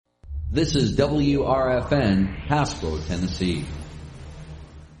This is WRFN, Hasbro, Tennessee.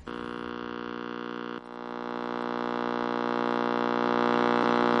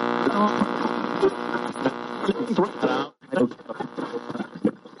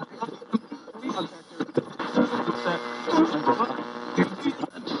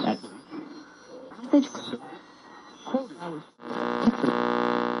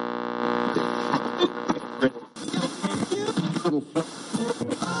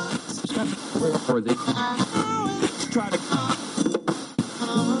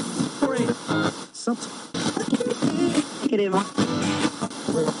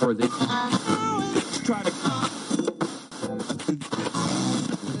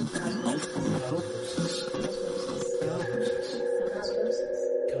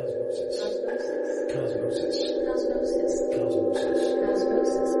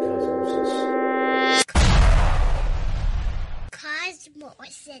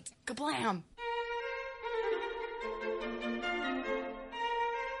 Cosmosis. Kablam!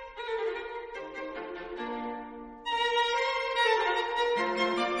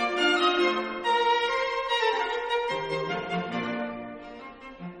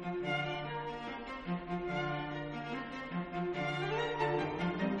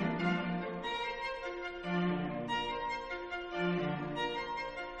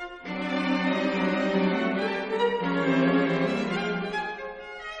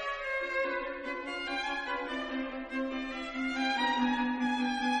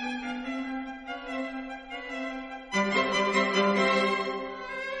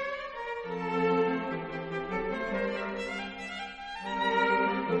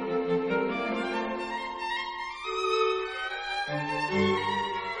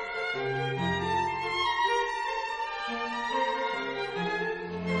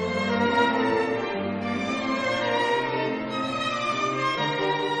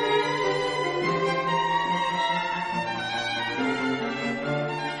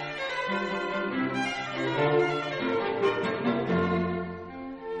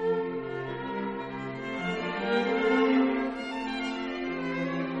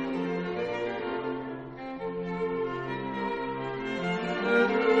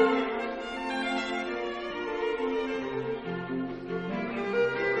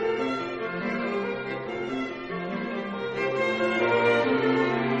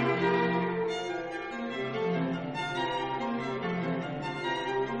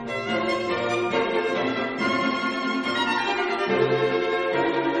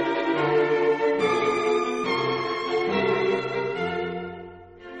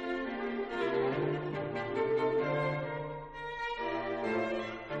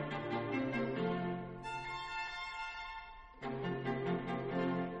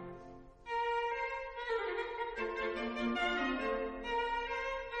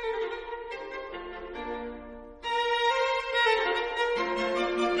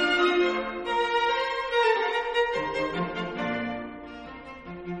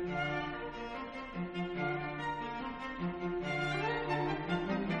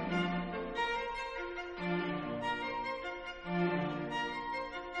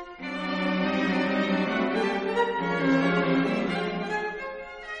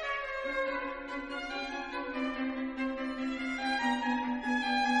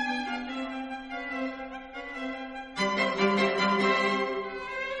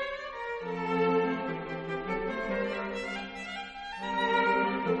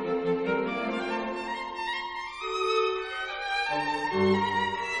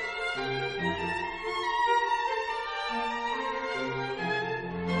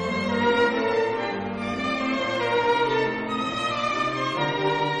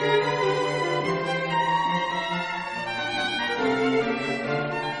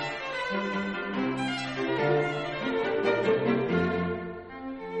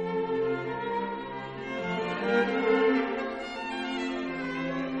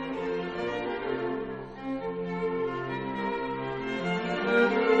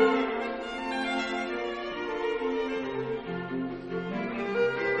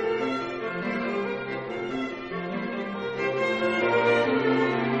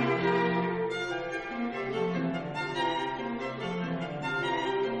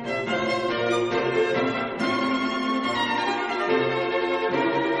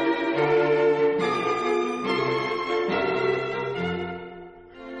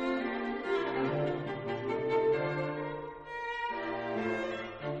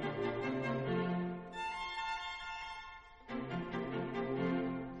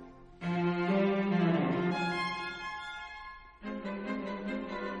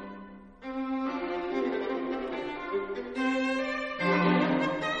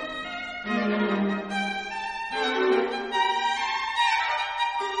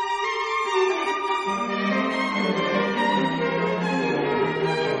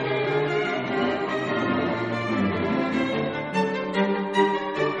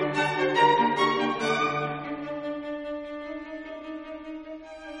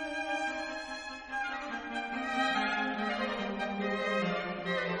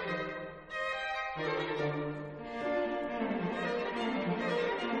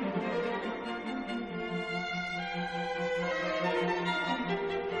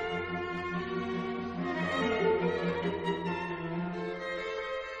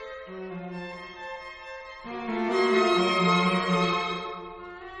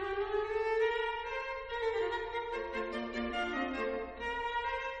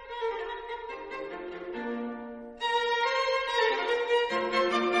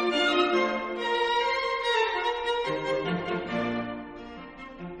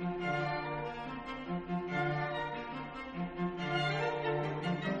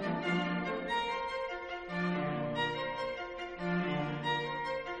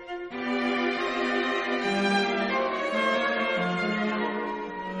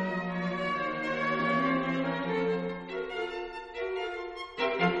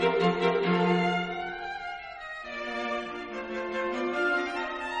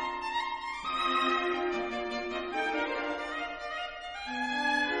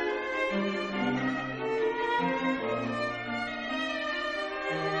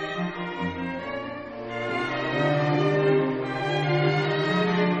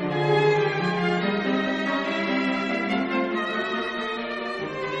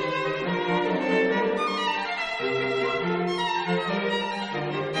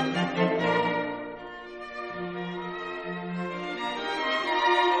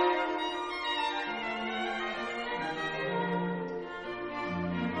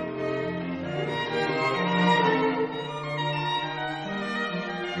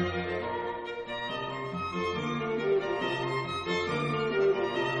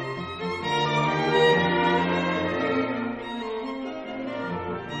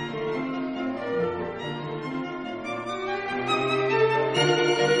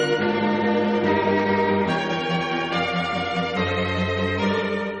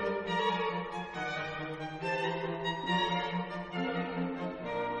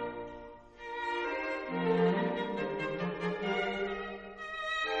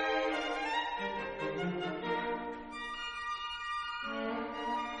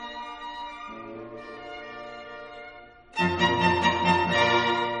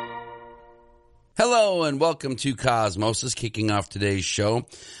 Hello and welcome to Cosmosis, kicking off today's show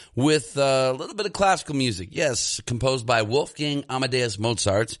with a little bit of classical music. Yes, composed by Wolfgang Amadeus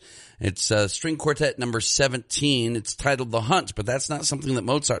Mozart. It's string quartet number 17. It's titled The Hunt, but that's not something that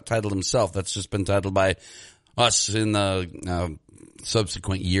Mozart titled himself. That's just been titled by us in the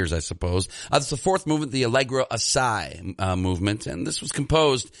subsequent years, I suppose. It's the fourth movement, the Allegro Assai movement, and this was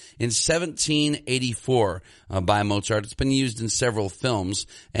composed in 1784 by Mozart. It's been used in several films,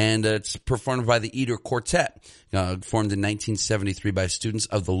 and it's performed by the Eder Quartet, formed in 1973 by students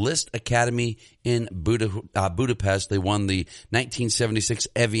of the Liszt Academy in Budapest. They won the 1976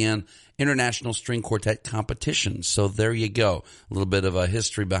 Evian International String Quartet Competition. So there you go. A little bit of a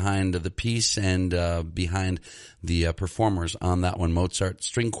history behind the piece and behind the performers on that one. Mozart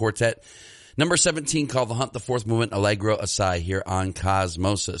String Quartet number 17, called The Hunt, the fourth movement, Allegro Assai, here on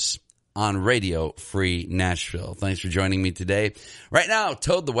Cosmosis on Radio Free Nashville. Thanks for joining me today. Right now,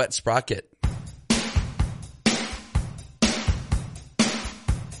 Toad the Wet Sprocket.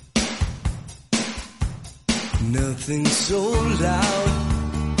 Nothing so loud,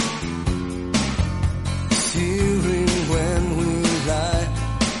 hearing when we lie.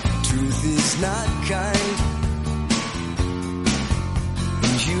 Truth is not kind,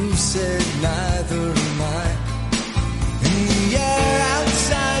 and you said neither am I. And the air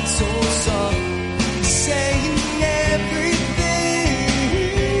outside so soft, saying everything.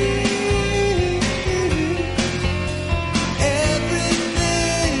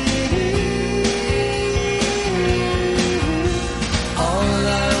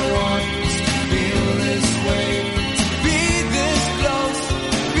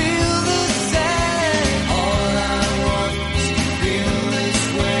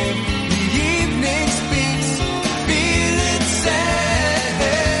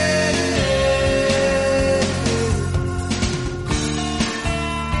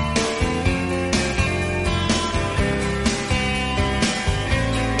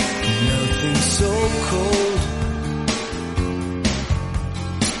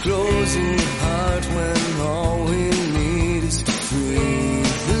 Closing the heart when all we need is to free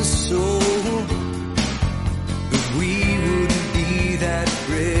the soul. But we wouldn't be that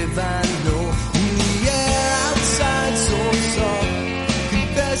brave, I know. In the air outside so soft,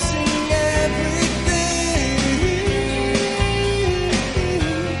 confessing everything.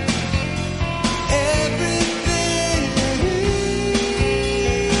 Everything.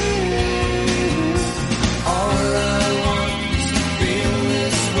 All I want is to feel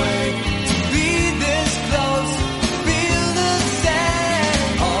this way, to be this close, feel the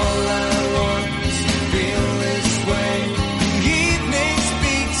same. All I want is to feel this way. The evening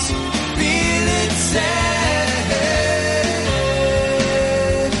speaks, feel it say.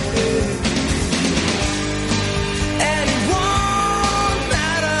 And it won't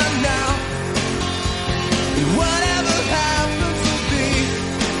matter now. Whatever happens will be.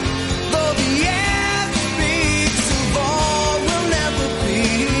 Though the air speaks of all will never be.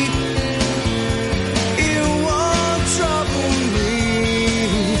 It won't trouble me.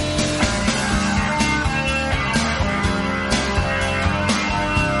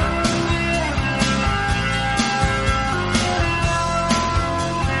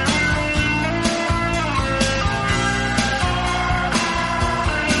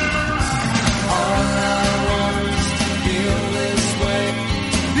 All I want is to feel this way,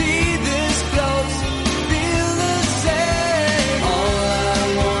 to be this close, feel the same. All I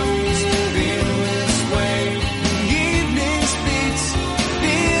want is to feel this way. The evening speaks,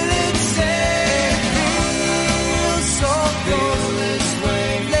 feel it say. Feel so close this way.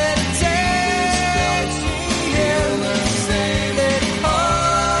 Let it take me here. Let it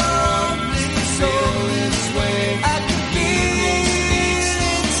all be so this way. I can feel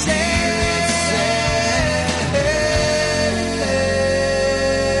it say.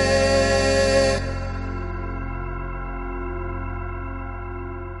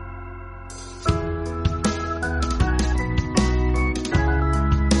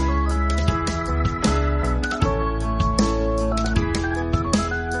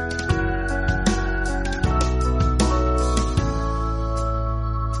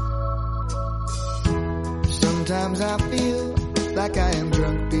 Sometimes I feel like I am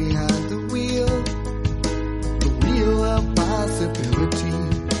drunk behind the wheel of possibility,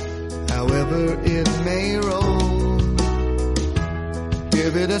 however it may roll.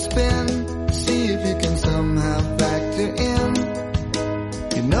 Give it a spin, see if you can somehow factor in.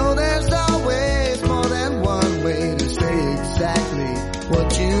 You know there's always more than one way to say exactly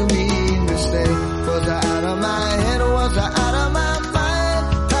what you mean to say. Was I out of my head or was I out of my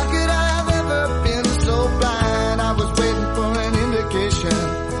mind? How could I have ever been so blind? I was waiting for an indication.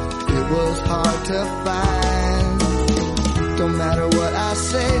 It was hard to find. Don't matter what I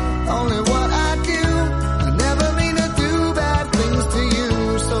say, only what I do. I never mean to do bad things to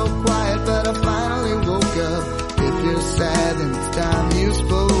you. So quiet, but I finally woke up. If you're sad, then it's time you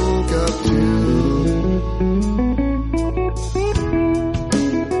spoke up too.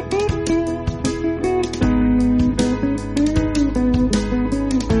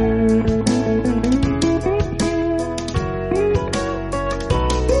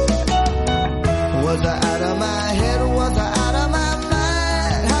 Was I out of my head? Was I out of my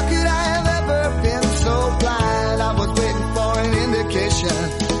mind? How could I have ever been so blind? I was waiting for an indication.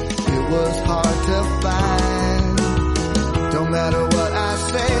 It was hard to find. Don't matter what I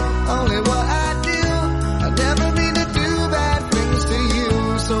say, only what I do. I never mean to do bad things to you.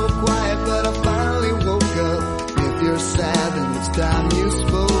 So quiet, but I finally woke up. If you're sad, then it's time you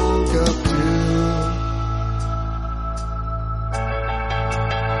spoke up too.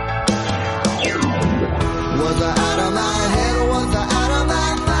 Was I out of my head or was I out of my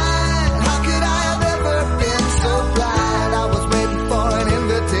mind? How could I have ever been so blind? I was waiting for an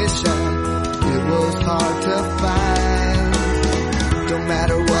invitation. It was hard to find. Don't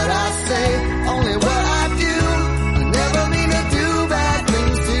matter what I say, only what I do. I never mean to do bad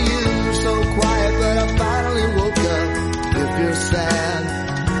things to you. So quiet, but I finally woke up. If you're sad,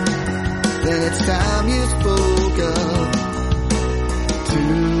 then it's time you spoke up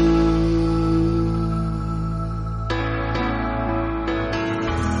too.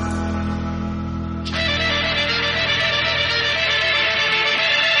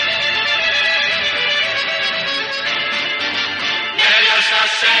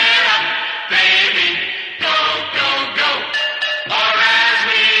 Stasera, baby, go, go, go. Or as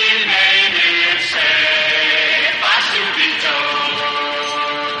we maybe say, fa subito.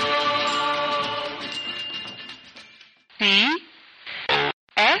 C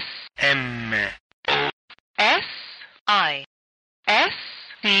S M S I S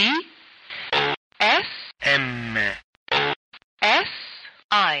C S M S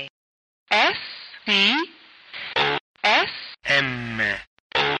I S C S M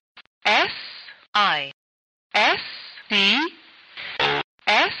S I S C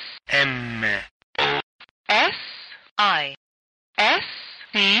S M S I S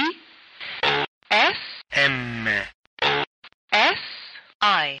C S M S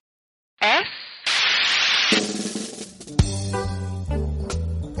I S.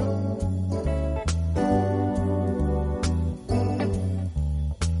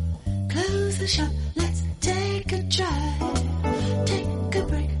 Close the shop, let's take a drive. Take a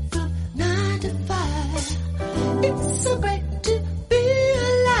break from 9 to 5. It's so great to be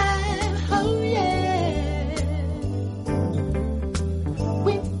alive, oh yeah.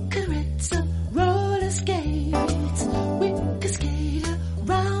 We could rent some roller skates. We could skate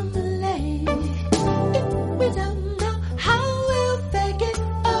around the lake. If we don't know how we'll fake it,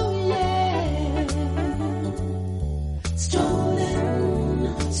 oh yeah.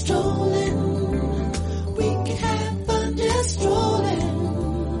 Strolling, strolling.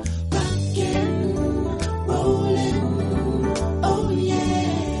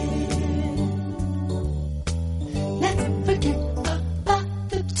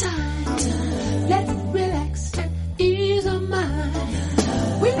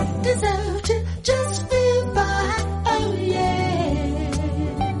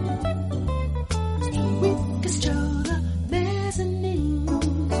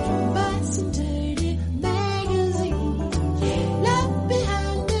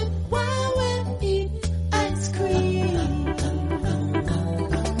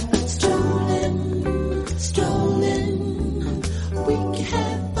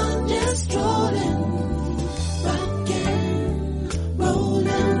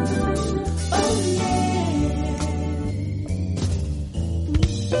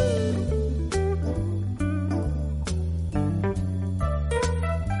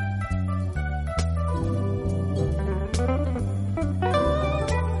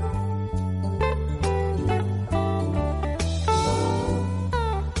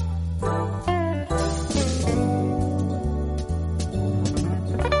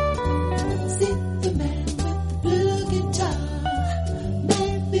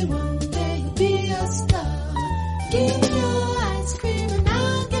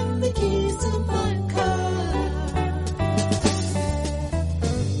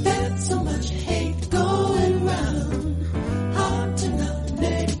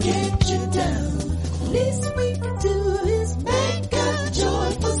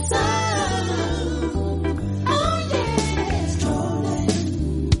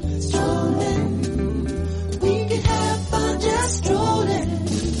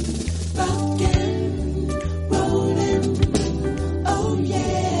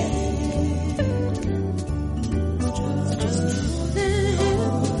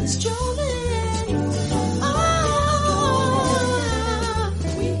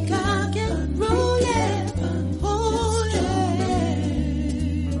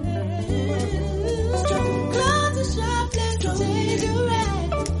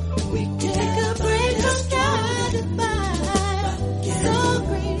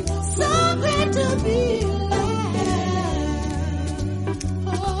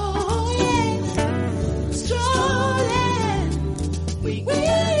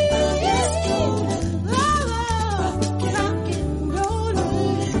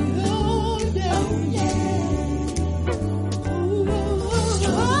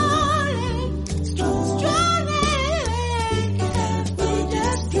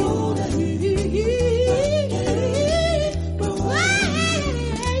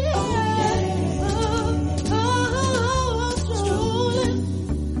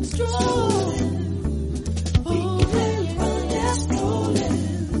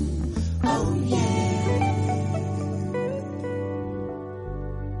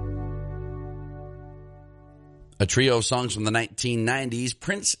 A trio of songs from the 1990s,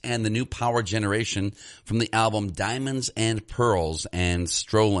 Prince and the New Power Generation from the album Diamonds and Pearls and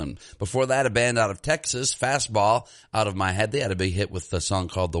Strollin'. Before that, a band out of Texas, Fastball, Out of My Head. They had a big hit with the song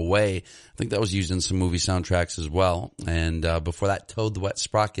called The Way. I think that was used in some movie soundtracks as well. And before that, Toad the Wet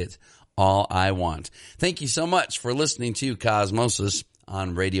Sprocket, All I Want. Thank you so much for listening to Cosmosis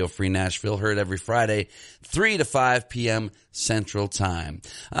on Radio Free Nashville, heard every Friday, 3 to 5 p.m. Central Time.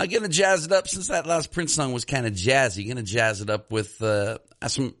 Gonna jazz it up, since that last Prince song was kind of jazzy, gonna jazz it up with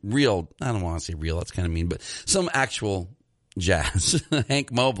some real, I don't want to say real, that's kind of mean, but some actual jazz.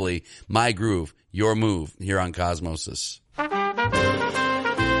 Hank Mobley, My Groove, Your Move, here on Cosmosis.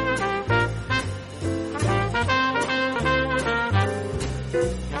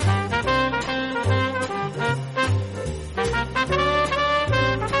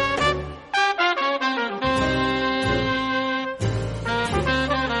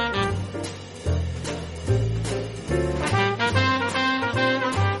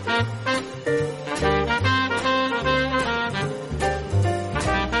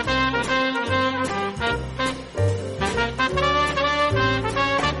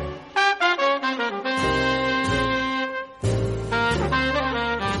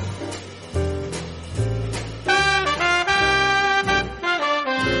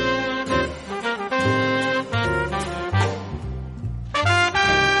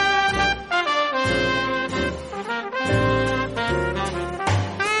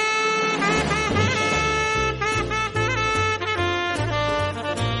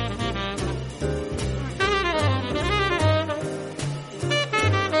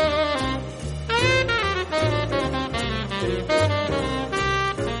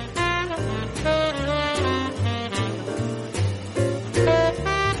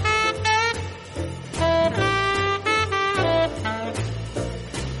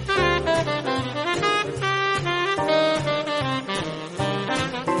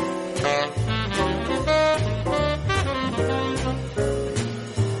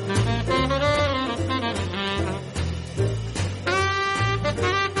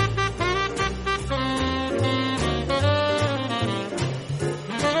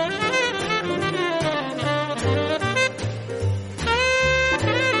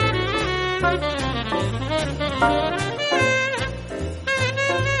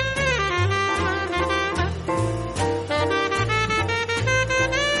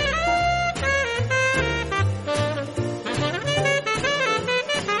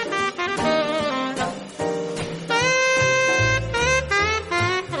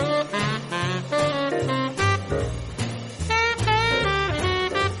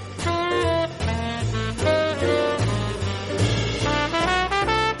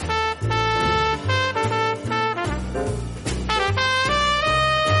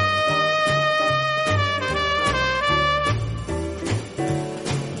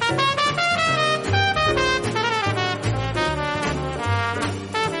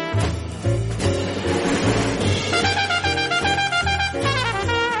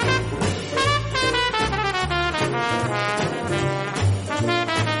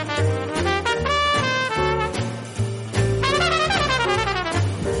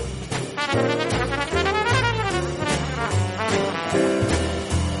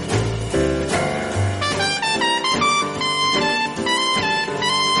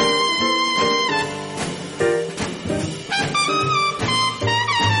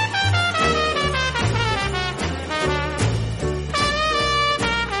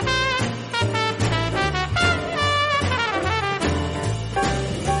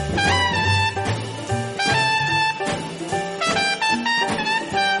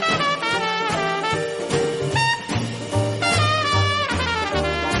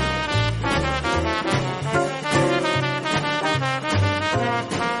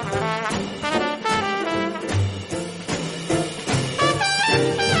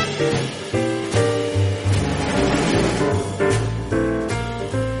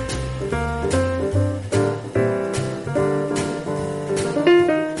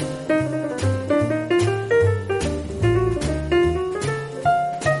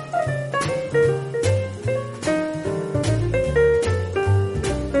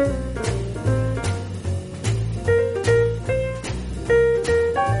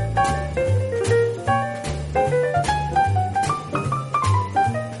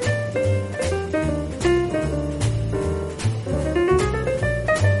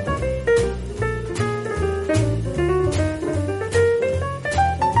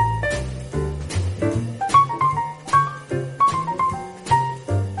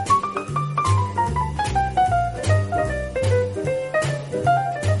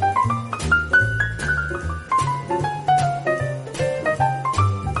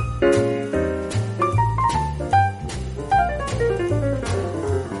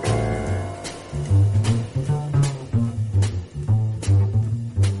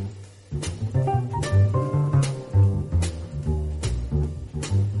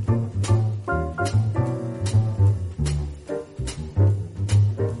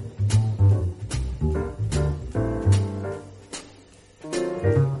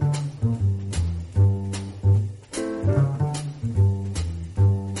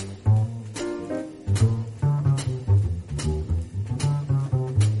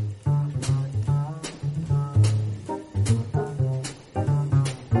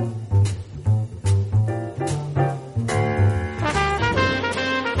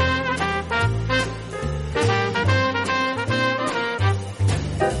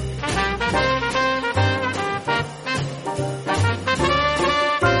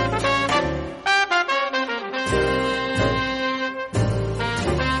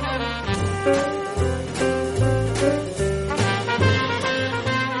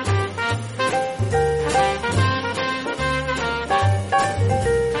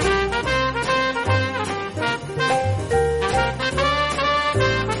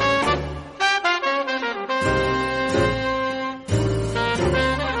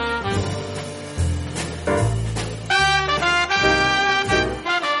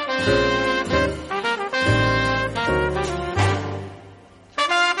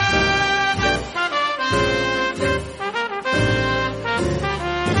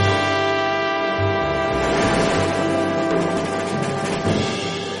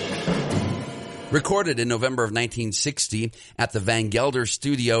 Recorded in November of 1960 at the Van Gelder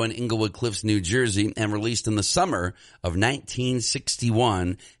Studio in Inglewood Cliffs, New Jersey, and released in the summer of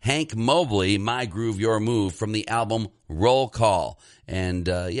 1961, Hank Mobley, My Groove, Your Move, from the album Roll Call. And,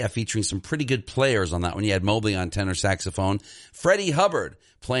 featuring some pretty good players on that one. You had Mobley on tenor saxophone, Freddie Hubbard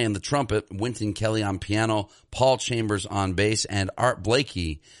playing the trumpet, Wynton Kelly on piano, Paul Chambers on bass, and Art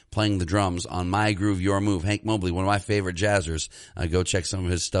Blakey playing the drums on My Groove, Your Move. Hank Mobley, one of my favorite jazzers. Go check some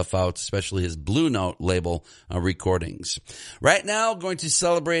of his stuff out, especially his Blue Note label recordings. Right now, going to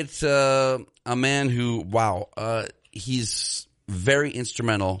celebrate a man who, he's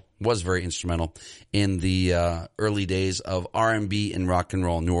was very instrumental in the early days of R&B and rock and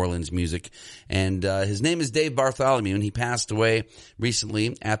roll, New Orleans music. And his name is Dave Bartholomew, and he passed away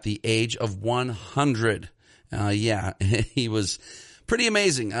recently at the age of 100. He was pretty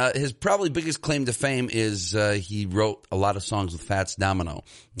amazing. His probably biggest claim to fame is he wrote a lot of songs with Fats Domino.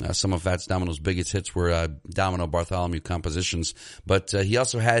 Some of Fats Domino's biggest hits were Domino Bartholomew compositions, but he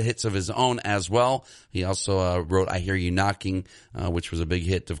also had hits of his own as well. He also wrote I Hear You Knocking, which was a big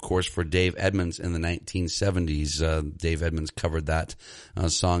hit, of course, for Dave Edmunds in the 1970s. Dave Edmunds covered that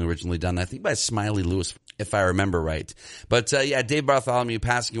song, originally done, I think, by Smiley Lewis, if I remember right. But Dave Bartholomew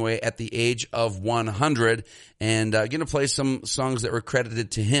passing away at the age of 100, and going to play some songs that were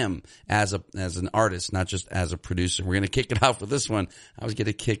credited to him as an artist, not just as a producer. We're going to kick it off with this one. I was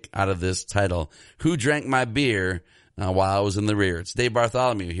getting a kick out of this title, Who Drank My Beer While I Was in the Rear. It's Dave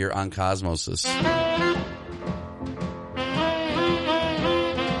Bartholomew here on Cosmosis.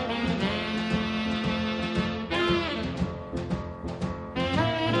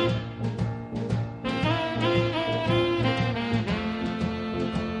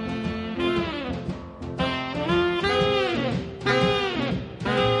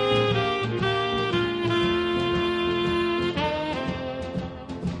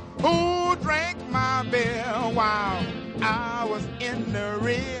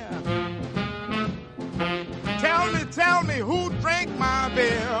 Tell me who drank my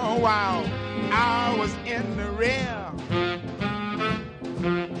beer while I was in the rear.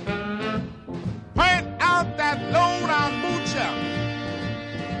 Point out that load on Moocher.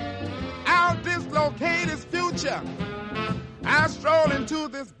 I'll dislocate his future. I strolled into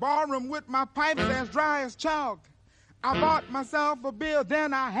this ballroom with my pipes as dry as chalk. I bought myself a beer,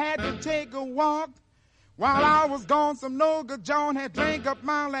 then I had to take a walk. While I was gone, some no-good John had drank up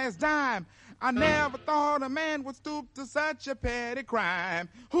my last dime. I never thought a man would stoop to such a petty crime.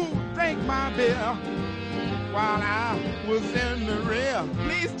 Who drank my beer while I was in the rear?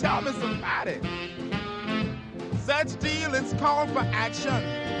 Please tell me somebody. Such dealings call for action.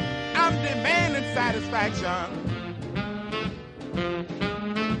 I'm demanding satisfaction.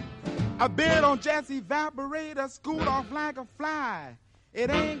 A bid on Jesse Evaporator, scoot off like a fly. It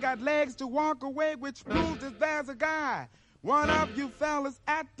ain't got legs to walk away, which proves that there's a guy. One of you fellas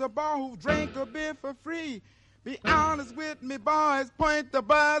at the bar who drank a beer for free. Be honest with me, boys, point the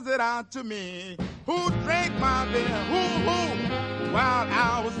buzzer out to me. Who drank my beer? Who? While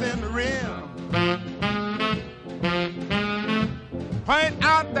I was in the rear. Point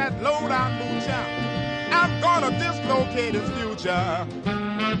out that low-down moocher. I'm gonna dislocate his future.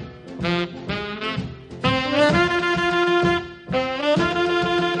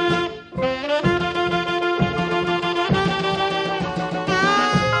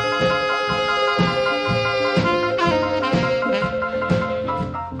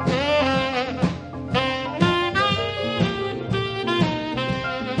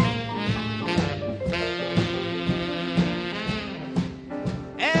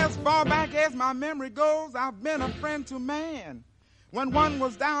 As my memory goes, I've been a friend to man. When one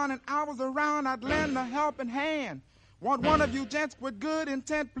was down and I was around, I'd lend a helping hand. Want one of you gents with good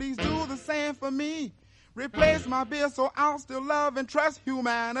intent, please do the same for me. Replace my beer so I'll still love and trust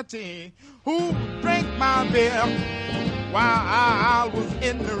humanity. Who drank my beer while I was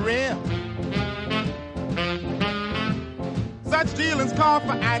in the rear? Such dealings call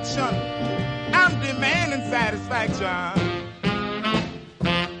for action. I'm demanding satisfaction.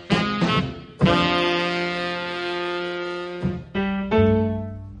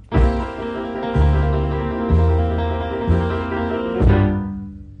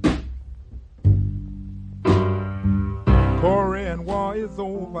 Korean War is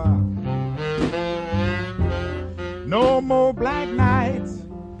over. No more black nights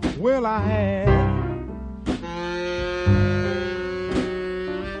will I have.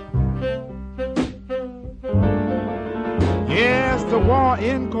 Yes, the war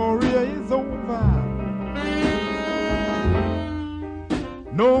in Korea is over.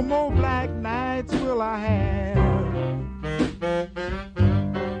 No more black nights will I have.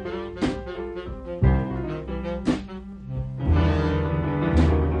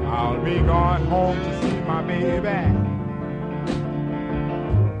 home to see my baby.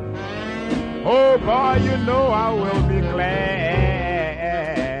 Oh boy, you know I will be glad.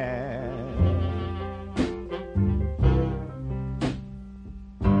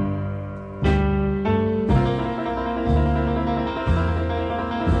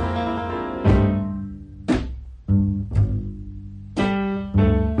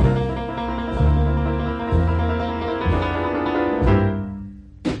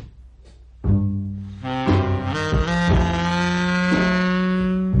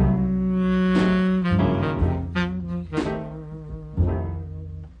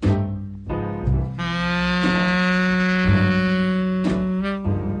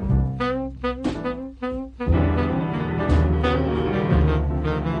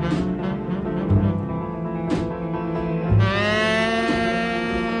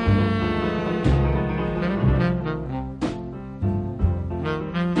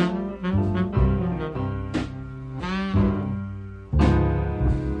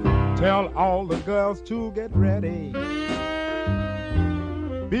 Tell all the girls to get ready,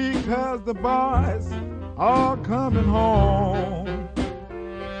 because the boys are coming home.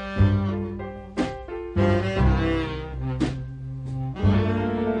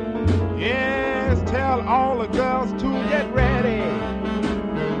 Yes, tell all the girls to get ready,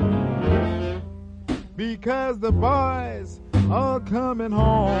 because the boys are coming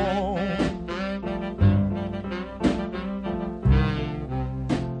home.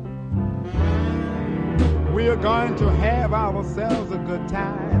 We're going to have ourselves a good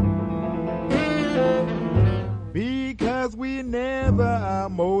time, because we never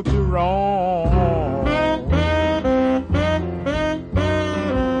motor wrong.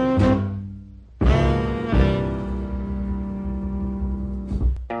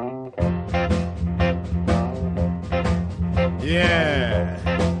 Yeah,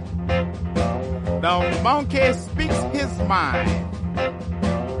 the monkey speaks his mind.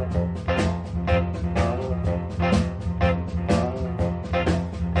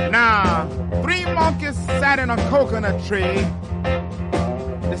 Now, 3 monkeys sat in a coconut tree,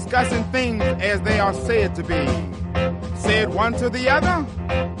 discussing things as they are said to be. Said one to the other,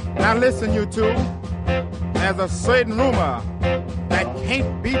 now listen you two, there's a certain rumor that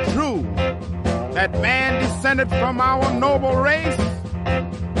can't be true, that man descended from our noble race.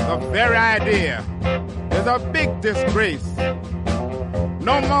 The very idea is a big disgrace.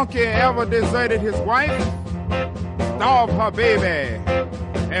 No monkey ever deserted his wife, starved her baby,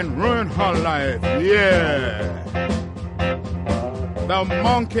 and ruin her life, yeah. The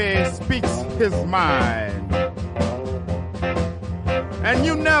monkey speaks his mind. And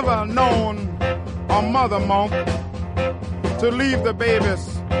you never known a mother monk to leave the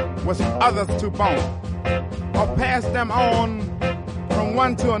babies with others to bone, or pass them on from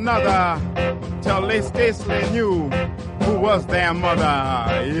one to another till they scarcely knew who was their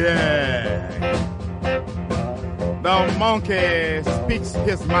mother, yeah. The monkey speaks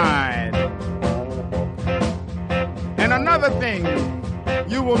his mind. And another thing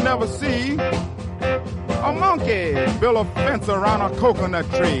you will never see, a monkey build a fence around a coconut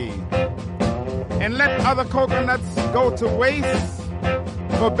tree and let other coconuts go to waste,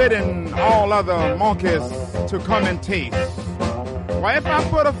 forbidding all other monkeys to come and taste. Why, if I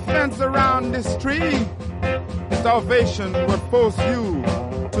put a fence around this tree, starvation would force you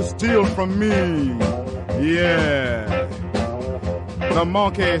to steal from me. Yeah, the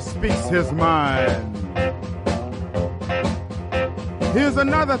monkey speaks his mind. Here's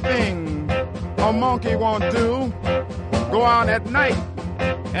another thing a monkey won't do: go out at night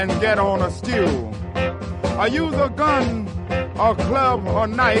and get on a stew, or use a gun or club or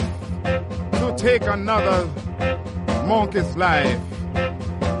knife to take another monkey's life.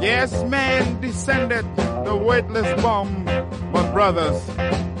 Yes, man descended the weightless bum, but brothers,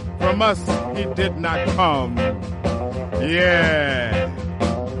 from us he did not come. Yeah,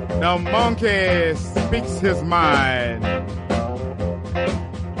 the monkey speaks his mind.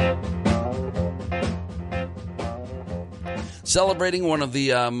 Celebrating one of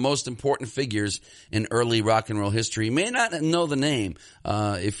the most important figures in early rock and roll history. You may not know the name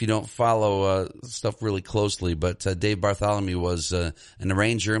if you don't follow stuff really closely, but Dave Bartholomew was an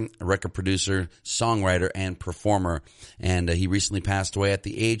arranger, a record producer, songwriter, and performer. And he recently passed away at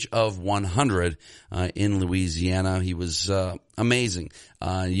the age of 100 in Louisiana. He was amazing.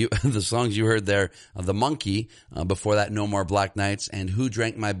 The songs you heard there, The Monkey, before that, No More Black Nights, and Who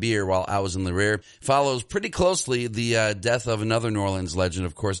Drank My Beer While I Was in the Rear, follows pretty closely the death of another New Orleans legend,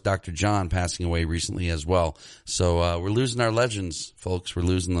 of course, Dr. John, passing away recently as well. So we're losing our legends, folks. We're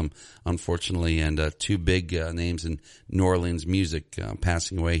losing them, unfortunately, and two big names in New Orleans music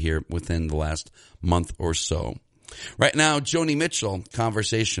passing away here within the last month or so. Right now, Joni Mitchell,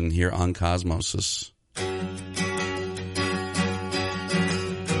 Conversation here on Cosmosis.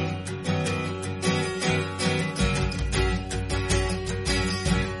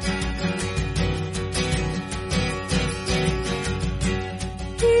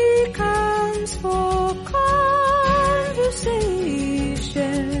 For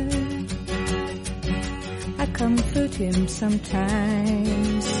conversation, I comfort him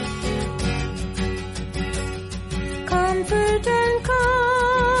sometimes. Comfort and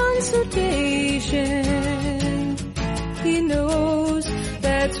consultation, he knows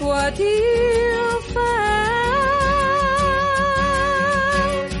that's what he'll find.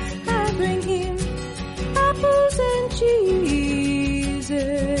 I bring him apples and cheeses,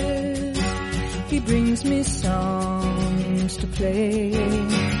 he brings me songs to play.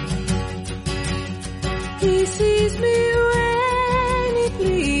 He sees me when he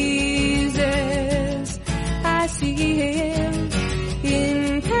pleases. I see him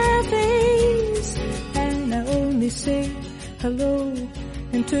in cafes, and I only say hello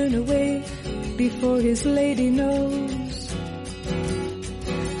and turn away before his lady knows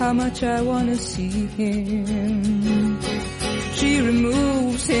how much I want to see him. She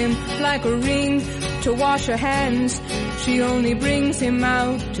removes him like a ring to wash her hands. She only brings him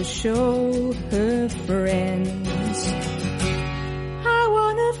out to show her friends. I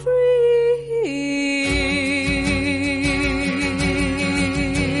wanna free.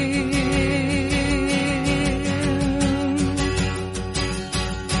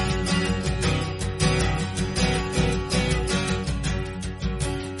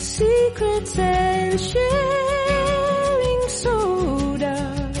 Secrets and sharing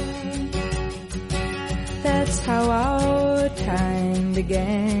soda, that's how our time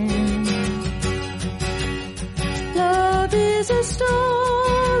began. Love is a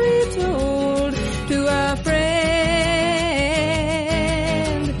story told to a friend.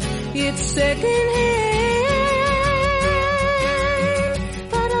 It's secondhand,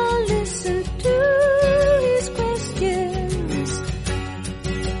 but I'll listen to his questions.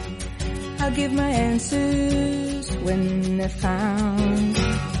 I'll give my answers when they're found.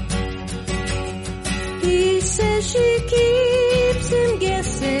 He says she keeps him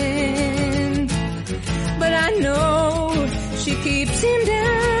guessing, but I know she keeps him down.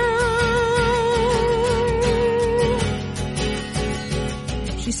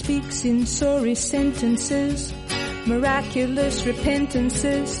 She speaks in sorry sentences, miraculous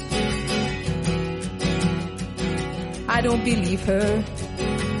repentances. I don't believe her.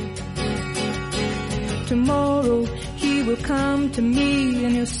 Tomorrow he will come to me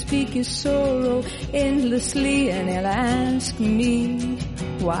and he'll speak his sorrow endlessly, and he'll ask me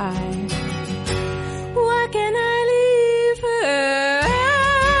why. Why can't I leave her?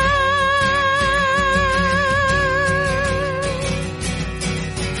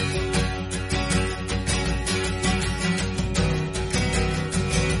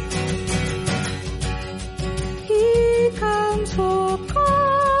 He comes for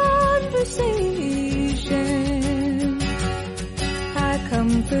conversation, I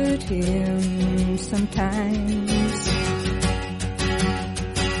comfort him sometimes.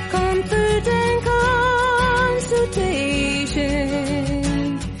 Comfort and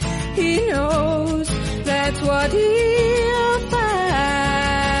consultation, he knows that's what he'll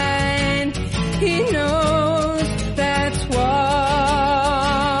find. He knows that's what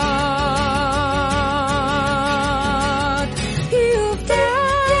he'll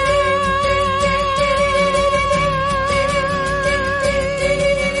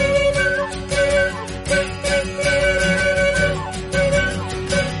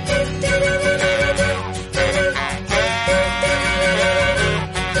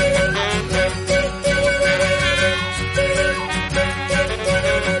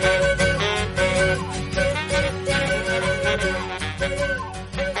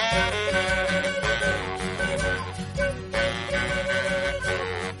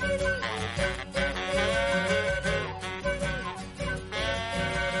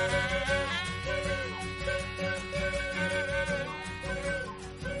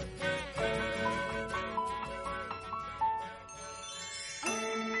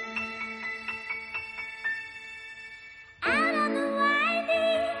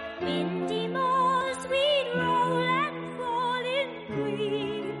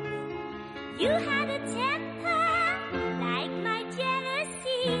You had a temper like my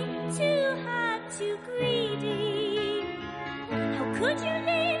jealousy, too hard, too greedy. How could you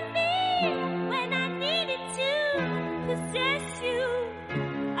leave me when I needed to possess you?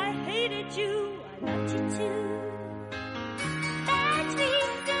 I hated you, I loved you too. Bad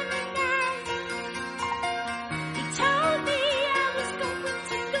dreams in the night. You told me I was going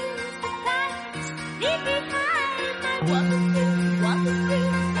to lose the fight. Leave behind my walking through the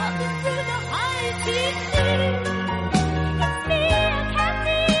high seas. It's me, a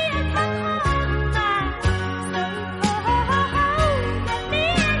captain, I come home, my so cold. Let me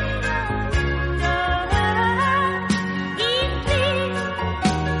know. Easy.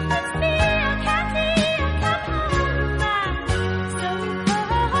 It's me, a captain, I come home, my so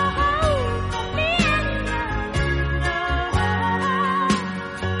cold. Let me know.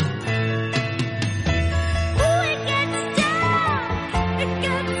 Ooh, it gets dark. It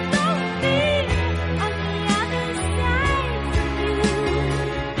gets lonely on the other side from you.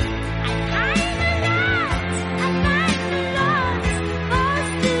 I find a lot,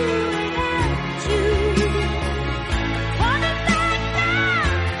 lost to without you. Falling back now,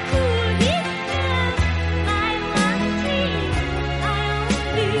 cool evening, my one dream, my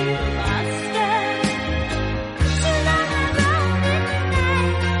only master. Too long around in the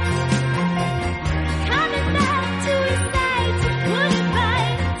night, coming back to his side to put it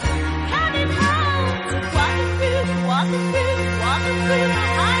right. Coming home to walking through the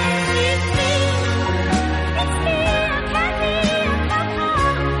high seas. It's me, a captain, I come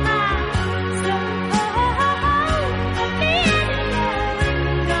home, my so cold. Let me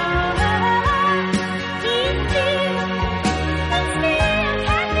know. Easy. It's me, a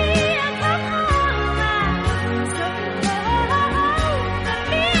captain, I come home, my so cold. Let me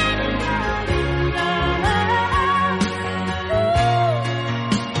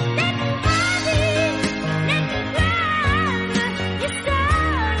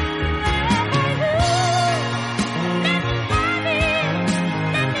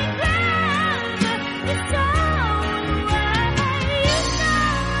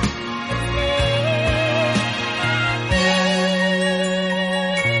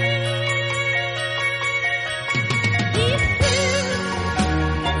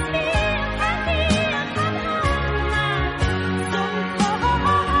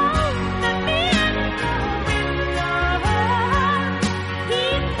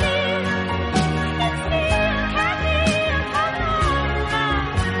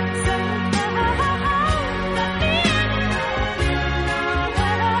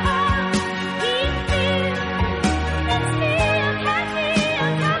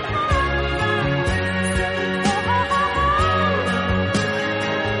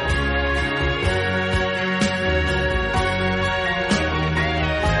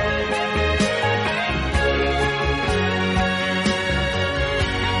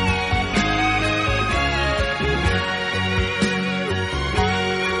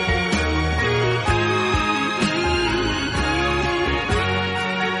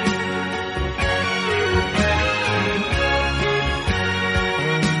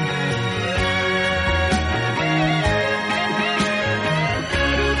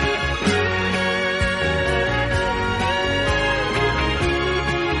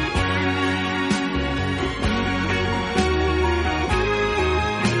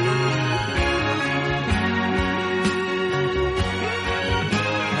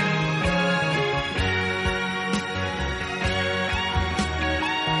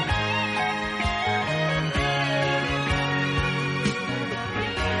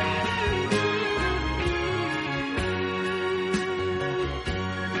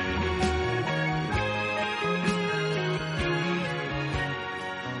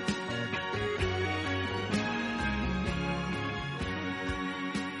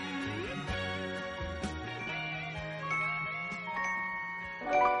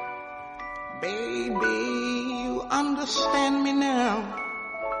Baby, you understand me now.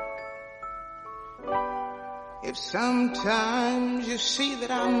 If sometimes you see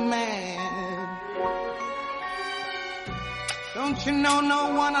that I'm mad, don't you know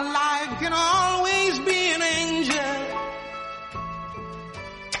no one alive can always be an angel?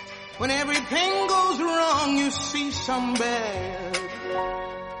 When everything goes wrong, you see some bad.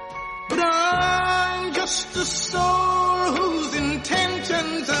 But I'm just a soul whose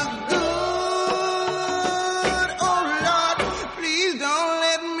intentions are good. Oh Lord, please don't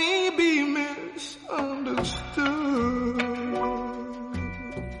let me be misunderstood.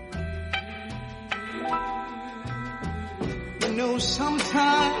 You know,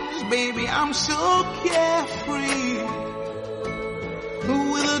 sometimes, baby, I'm so carefree,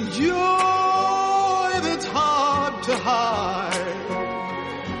 with a joy heart.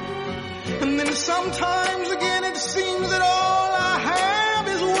 And then sometimes again it seems that all I have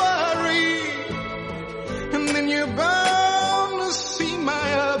is worry. And then you're bound to see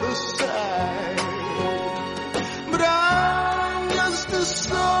my other side. But I'm just a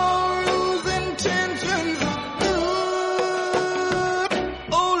soul whose intentions are good.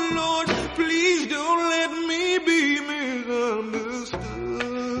 Oh Lord, please don't let me be misunderstood.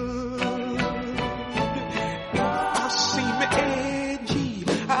 I seem edgy,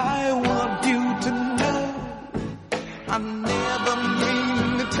 I want you to know I never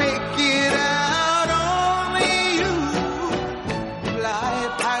mean to take it out on you.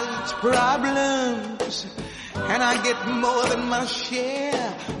 Life has its problems, and I get more than my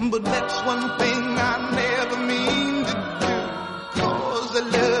share. But that's one thing I never mean to do, 'cause I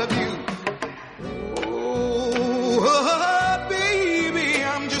love you. Oh, baby,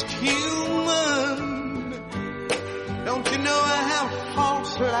 I'm just human. Don't you know I have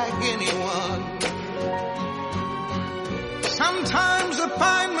faults like anyone? Sometimes I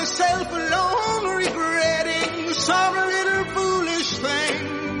find myself alone regretting some little foolish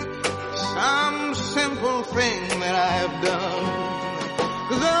thing, some simple thing that I've done.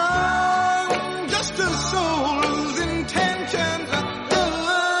 'Cause I'm just a soul whose intentions are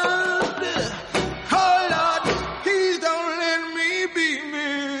good. Oh Lord, please don't let me be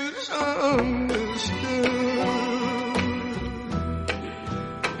misunderstood.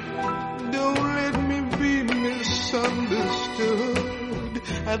 Don't let me be misunderstood.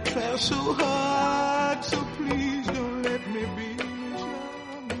 I try so hard, so please don't let me be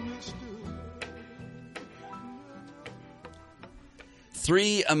misunderstood.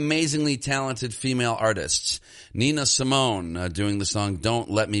 Three amazingly talented female artists. Nina Simone doing the song Don't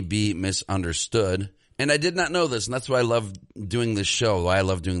Let Me Be Misunderstood. And I did not know this, and that's why I love doing this show. Why I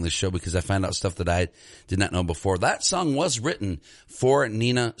love doing this show, because I find out stuff that I did not know before. That song was written for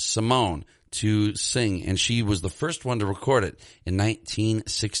Nina Simone to sing, and she was the first one to record it in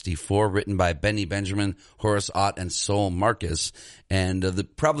 1964, written by Benny Benjamin, Horace Ott, and Sol Marcus. And the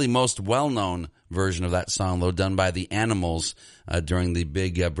probably most well-known version of that song, though, done by the Animals during the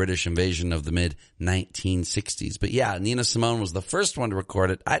big British invasion of the mid-1960s. But yeah, Nina Simone was the first one to record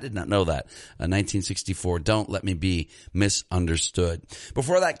it. I did not know that. 1964, Don't Let Me Be Misunderstood.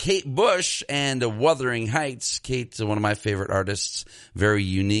 Before that, Kate Bush and Wuthering Heights. Kate, one of my favorite artists, very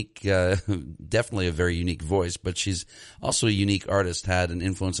unique, definitely a very unique voice, but she's also a unique artist, had an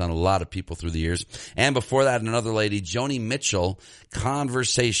influence on a lot of people through the years. And before that, another lady, Joni Mitchell,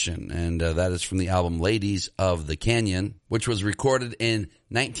 Conversation, and that is from the album Ladies of the Canyon, which was recorded in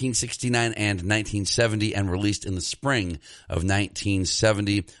 1969 and 1970 and released in the spring of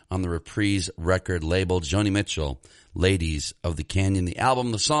 1970 on the Reprise record label. Joni Mitchell, Ladies of the Canyon, the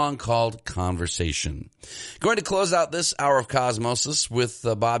album, the song called Conversation. Going to close out this hour of Cosmosis with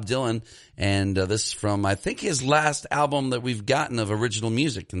Bob Dylan, and this from, I think, his last album that we've gotten of original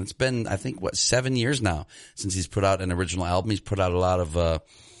music. And it's been, I think, 7 years now since he's put out an original album. He's put out a lot of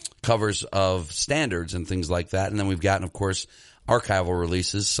covers of standards and things like that. And then we've gotten, of course, archival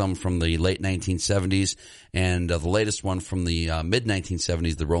releases, some from the late 1970s and the latest one from the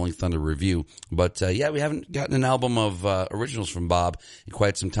mid-1970s, the Rolling Thunder Review. But yeah, we haven't gotten an album of originals from Bob in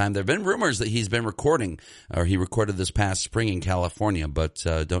quite some time. There have been rumors that he's been recording, or he recorded this past spring in California, but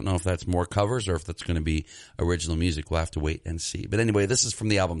don't know if that's more covers or if that's going to be original music. We'll have to wait and see. But anyway, this is from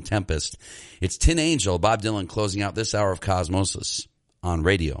the album Tempest. It's Tin Angel, Bob Dylan, closing out this hour of Cosmosis on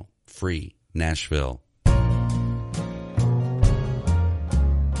Radio Free Nashville.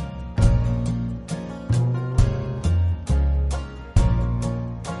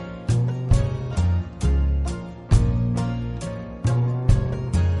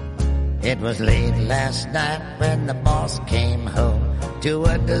 It was late last night when the boss came home to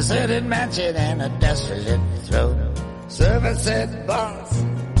a deserted mansion and a desolate throat. Servant said, "Boss,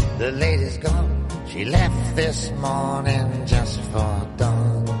 the lady's gone. She left this morning just for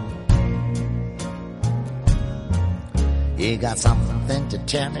dawn." You got something to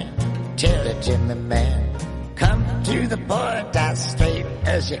tell me? Tell it to me, man. Come to the point as straight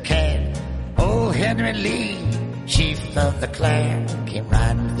as you can. Old Henry Lee, chief of the clan, came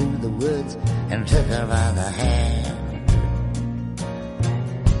riding through the woods and took her by the hand.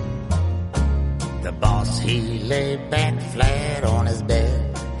 The boss, he lay back flat on his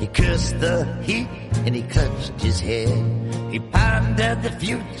bed. He cursed the heat and he clutched his head. He pondered the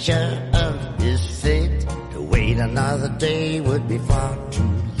future of his fate. To wait another day would be far too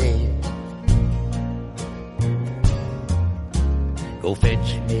late. Go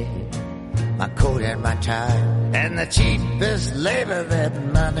fetch me my coat and my tie, and the cheapest labor that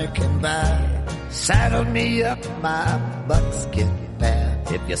money can buy. saddle me up my buckskin mare.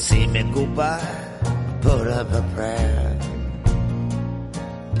 If you see me go by, put up a prayer.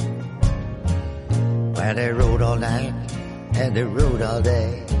 Well, they rode all night and they rode all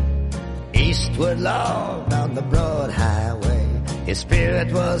day, eastward long on the broad highway. His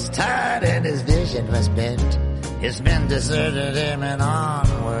spirit was tired and his vision was bent. His men deserted him and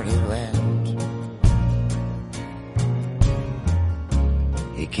onward he went.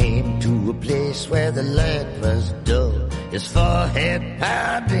 He came to a place where the light was dull, his forehead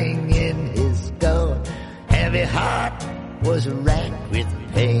pounding in his skull. Heavy heart was racked with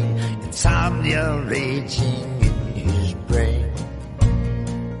pain, insomnia raging in his brain.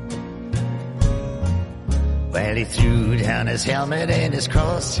 Well, he threw down his helmet and his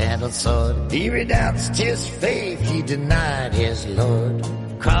cross-handled sword. He renounced his faith, he denied his Lord.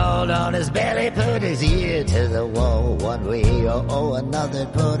 Crawled on his belly, put his ear to the wall. One way or another,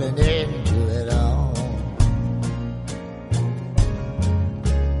 put an end to it all.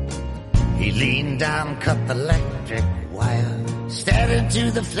 He leaned down, cut the electric wire, stared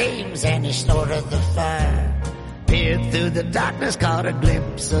into the flames and he snorted the fire. Peered through the darkness, caught a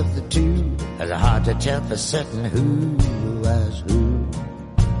glimpse of the two. It was hard to tell for certain who was who.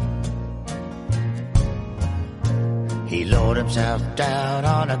 He lowered himself down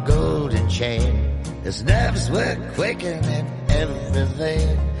on a golden chain. His nerves were quaking in every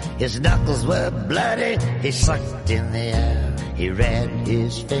vein. His knuckles were bloody, he sucked in the air. He ran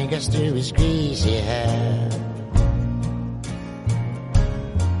his fingers through his greasy hair.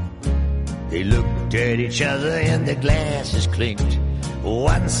 They looked at each other and the glasses clinked.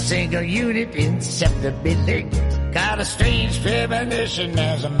 One single unit inseparably linked. Got a strange premonition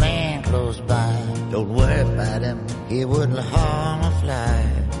as a man close by. Don't worry about him, he wouldn't harm a fly.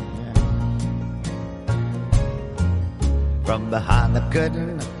 From behind the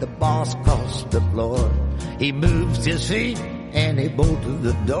curtain, the boss crossed the floor. He moved his feet and he bolted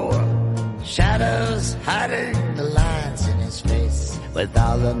the door. Shadows hiding the lines in his face, with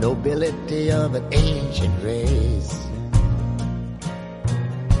all the nobility of an ancient race.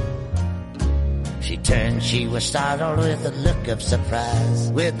 She turned, she was startled with a look of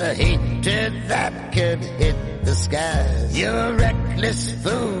surprise, with a hatred that could hit the skies. You're a reckless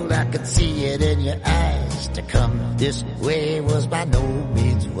fool, I could see it in your eyes. To come this way was by no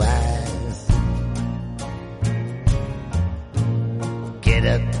means wise. Get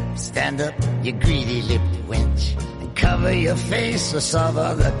up, stand up, you greedy-lipped wench, and cover your face or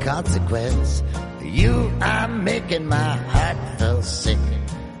suffer the consequence. You are making my heart feel sick.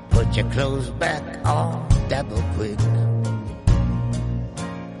 Put your clothes back on double quick.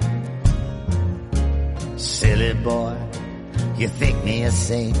 Silly boy, you think me a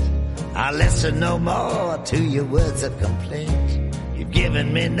saint. I'll listen no more to your words of complaint. You've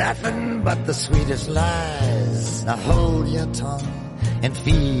given me nothing but the sweetest lies. Now hold your tongue and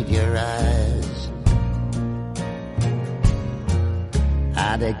feed your eyes.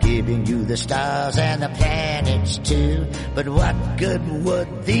 I'd have given you the stars and the planets too, but what good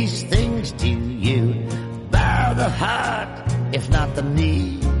would these things do you? Bow the heart, if not the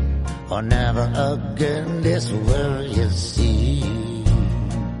knee, or never again this world you see.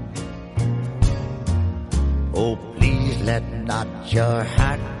 Oh, please let not your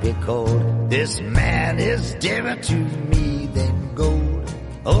heart be cold. This man is dearer to me than gold.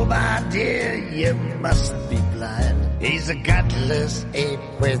 Oh, my dear, you must be blind. He's a gutless ape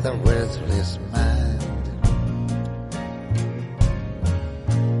with a worthless mind.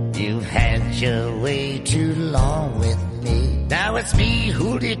 You've had your way too long with me. Now it's me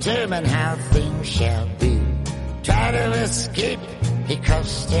who'll determine how things shall be. Try to escape, he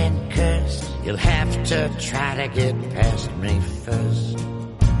cussed and cursed. You'll have to try to get past me first.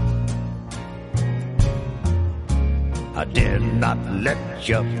 I dare not let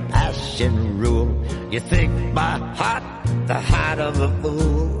your passion rule. You think my heart, the heart of a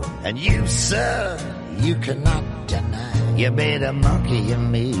fool. And you, sir, you cannot deny you made a monkey of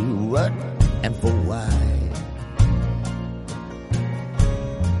me. What and for why?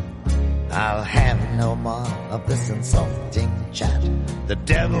 I'll have no more of this insulting chat. The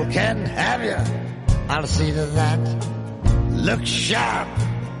devil can have you, I'll see to that. Look sharp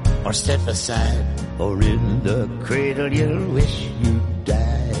or step aside, or in the cradle you'll wish you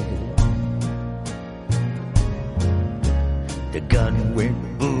died. The gun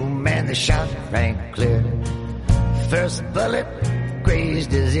went boom and the shot rang clear. First bullet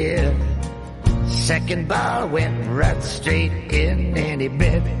grazed his ear. Second ball went right straight in, and he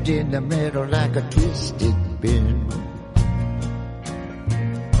bent in the middle like a twisted pin.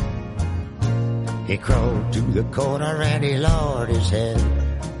 He crawled to the corner and he lowered his head.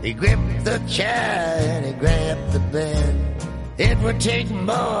 He gripped the chair and he grabbed the bed. It would take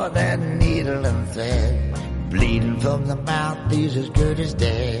more than needle and thread. Bleeding from the mouth, he's as good as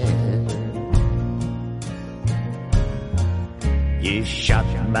dead. You shot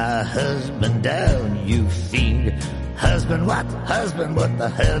my husband down, you fiend. Husband, what the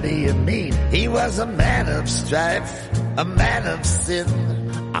hell do you mean? He was a man of strife, a man of sin.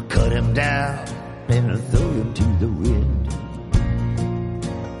 I cut him down and threw him to the wind.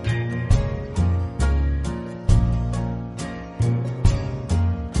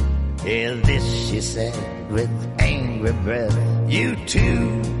 Yeah, this she said with angry breath. You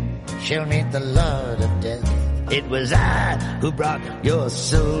too shall meet the Lord of Death. It was I who brought your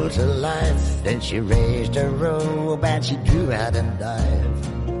soul to life. Then she raised her robe and she drew out a knife.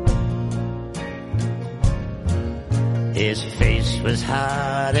 His face was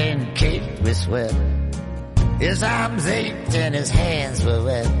hard and caked with sweat. His arms ached and his hands were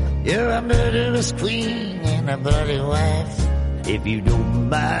wet. You're a murderous queen and a bloody wife. If you don't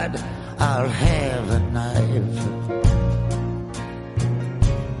mind, I'll have a knife.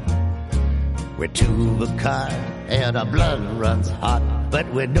 We're two of a kind and our blood runs hot,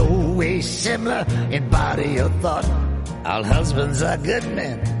 but we're no way similar in body or thought. Our husbands are good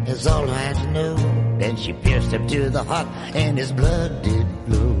men, is all I had to know. Then she pierced him to the heart and his blood did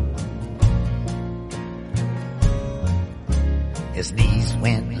flow. His knees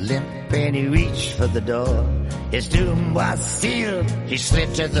went limp and he reached for the door. His doom was sealed, he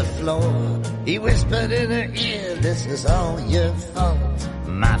slid to the floor. He whispered in her ear, this is all your fault.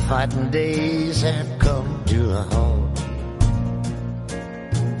 My fighting days have come to a halt.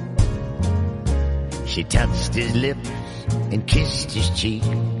 She touched his lips and kissed his cheek.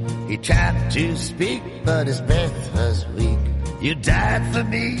 He tried to speak, but his breath was weak. You died for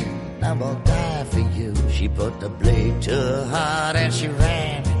me, I will die for you. She put the blade to her heart and she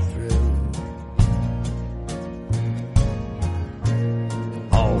ran it through.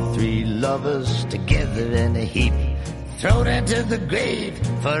 All three lovers together in a heap, thrown into the grave,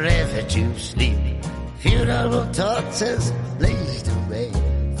 forever to sleep. Funeral torches blazed away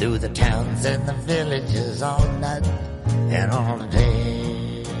through the towns and the villages all night and all day.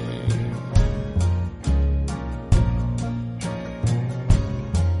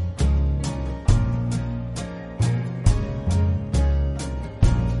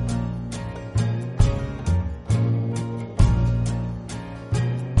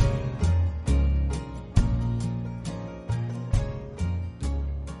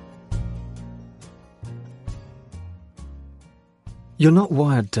 You're not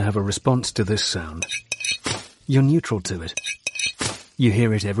wired to have a response to this sound. You're neutral to it. You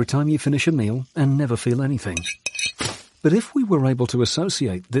hear it every time you finish a meal and never feel anything. But if we were able to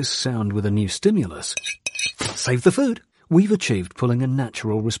associate this sound with a new stimulus, save the food, we've achieved pulling a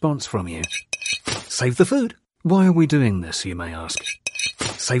natural response from you. Save the food. Why are we doing this, you may ask?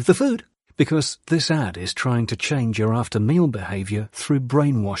 Save the food. Because this ad is trying to change your after-meal behaviour through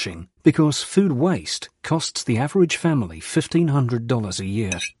brainwashing. Because food waste costs the average family $1,500 a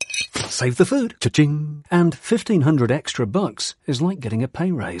year. Save the food. Cha-ching. And $1,500 extra bucks is like getting a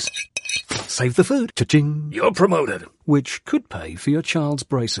pay raise. Save the food. Cha-ching. You're promoted. Which could pay for your child's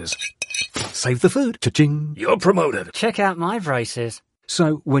braces. Save the food. Cha-ching. You're promoted. Check out my braces.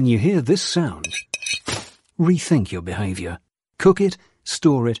 So when you hear this sound, rethink your behaviour. Cook it,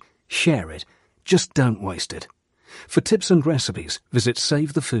 store it, share it. Just don't waste it. For tips and recipes, visit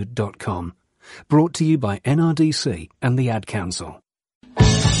SaveTheFood.com. Brought to you by NRDC and the Ad Council.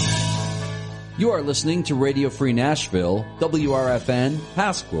 You are listening to Radio Free Nashville, WRFN,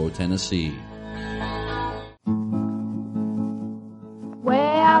 Pasquo, Tennessee.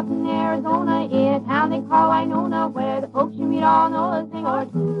 Way out in Arizona, in a town they call Winona, where the folks you meet all know a thing or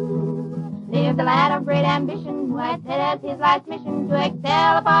two. Lived a lad of great ambition, who had set as his life's mission to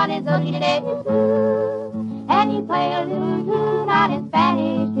excel upon his ugly days. And he'd play a little tune on his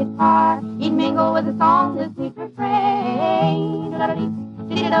Spanish guitar. He'd mingle with the song, the sweet refrain. In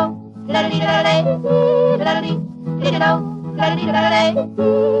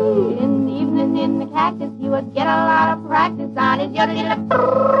the evening in the cactus, he would get a lot of practice on his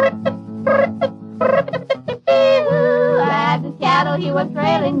as his cattle he was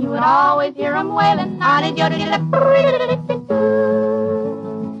trailing, you would always hear him wailing on his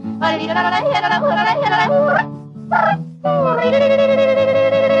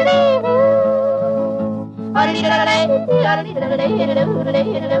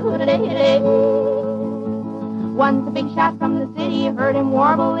Once a big shot from the city heard him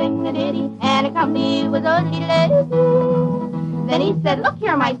warbling the ditty, and accompanied with a Then he said, look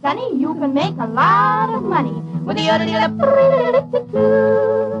here, my sonny, you can make a lot of money with the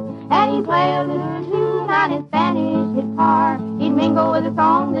and he'd play a little tune on his Spanish guitar. He'd mingle with the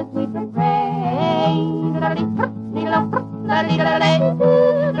song the sweet refrain.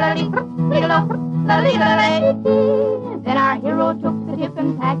 Then our hero took the tip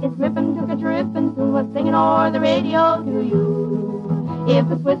and packed his grip and took a trip and soon was singing o'er the radio to you. If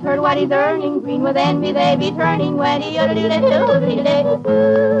the Swiss heard what he's earning, green with envy they'd be turning when he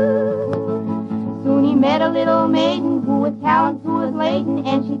soon he met a little maiden who with talents who was laden,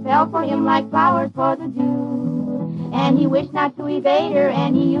 and she fell for him like flowers for the dew. And he wished not to evade her,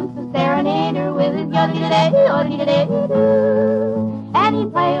 and he used to serenade her with his and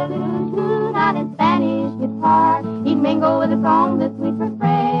he'd play a little tune on his Spanish guitar. He'd mingle with the song the sweet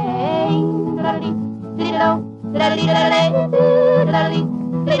refrain.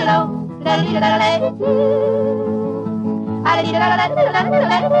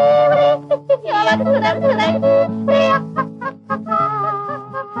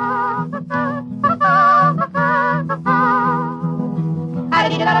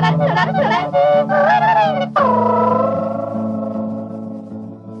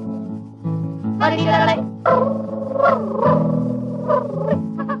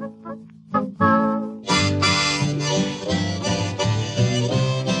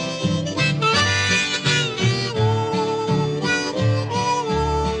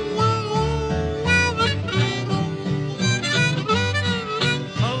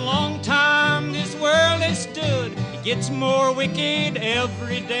 Gets more wicked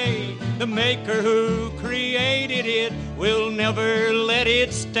every day. The maker who created it will never let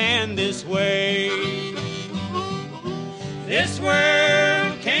it stand this way. This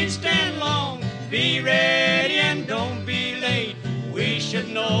world can't stand long. Be ready and don't be late. We should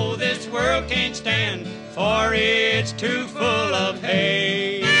know this world can't stand, for it's too full of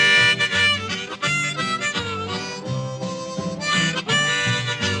hate.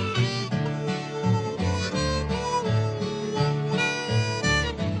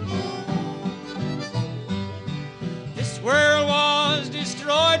 World was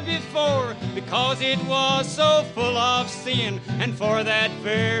destroyed before because it was so full of sin, and for that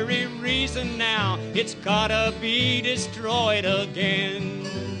very reason now it's gotta be destroyed again.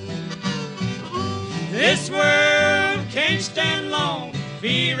 This world can't stand long.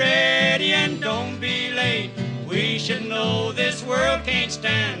 Be ready and don't be late. We should know this world can't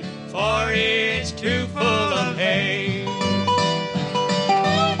stand, for it's too full of hate.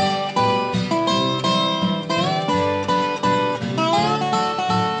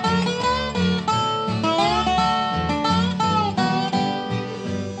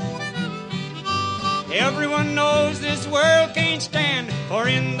 Everyone knows this world can't stand, for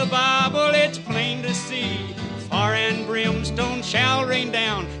in the Bible it's plain to see. Fire and brimstone shall rain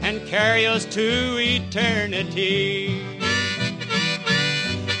down and carry us to eternity.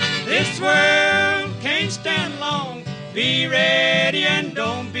 This world can't stand long. Be ready and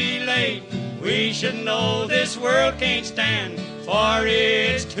don't be late. We should know this world can't stand, for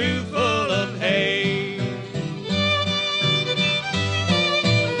it's too full of hate.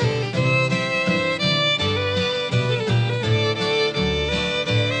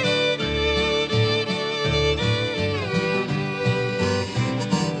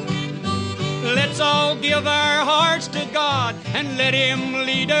 Let's all give our hearts to God and let Him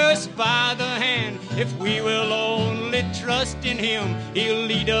lead us by the hand. If we will only trust in Him, He'll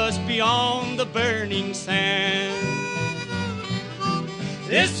lead us beyond the burning sand.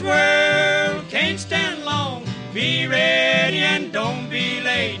 This world can't stand long. Be ready and don't be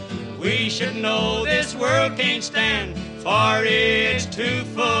late. We should know this world can't stand, for it's too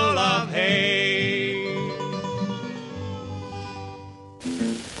full of hate.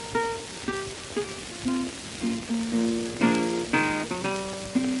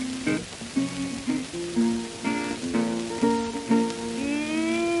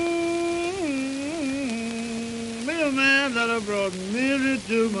 Man that brought misery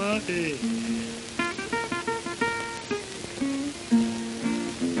to my head.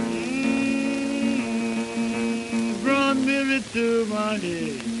 Brought misery to my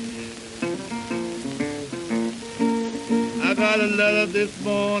head. I got a letter this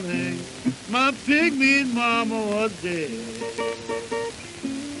morning. My pygmy mama was dead.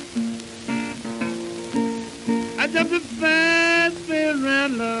 I jumped a fast field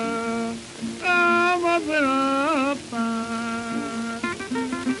rattler. Almost went up fine.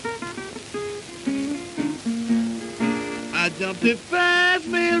 I jumped it fast,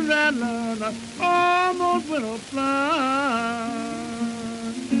 me rattler, almost went up flying.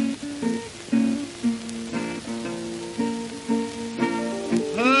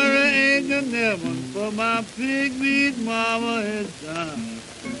 Hurry ain't gonna heaven, for my pigweed mama is gone.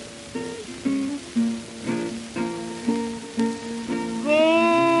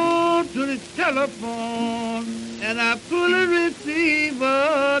 Go to the telephone and I pull the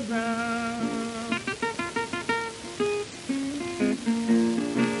receiver down.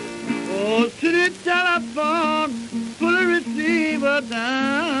 Go to the telephone, pull the receiver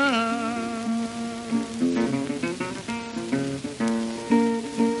down.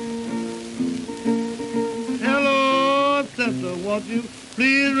 Hello, sister, won't you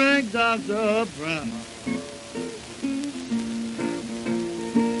please ring Dr. Brown?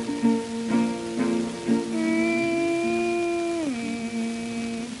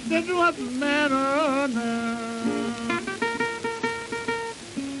 Sister, what's the matter now?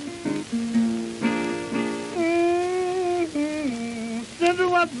 Sister,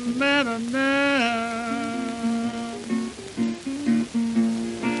 what's the matter now?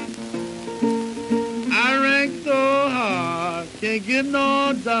 I rang so hard, can't get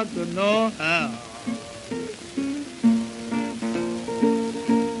no doctor no how.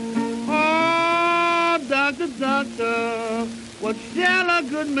 Oh, doctor, doctor, what shall a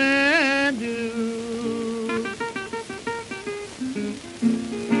good man do?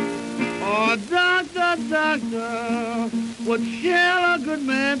 Oh, doctor, doctor, what shall a good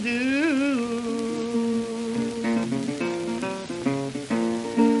man do?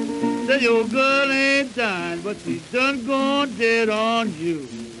 That your girl ain't died, but she's done gone dead on you.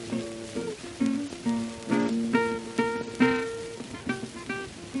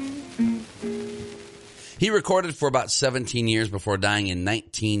 He recorded for about 17 years before dying in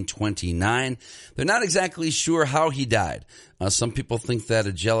 1929. They're not exactly sure how he died. Some people think that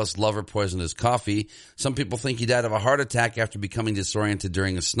a jealous lover poisoned his coffee. Some people think he died of a heart attack after becoming disoriented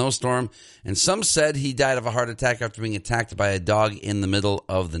during a snowstorm. And some said he died of a heart attack after being attacked by a dog in the middle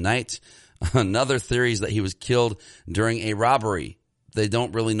of the night. Another theory is that he was killed during a robbery. They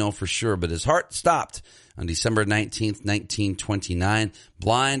don't really know for sure, but his heart stopped on December 19th, 1929.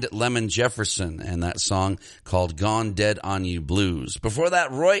 Blind Lemon Jefferson and that song called Gone Dead on You Blues. Before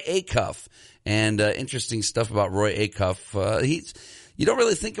that, Roy Acuff. And interesting stuff about Roy Acuff. You don't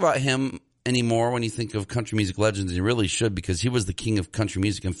really think about him anymore when you think of country music legends, and you really should, because he was the king of country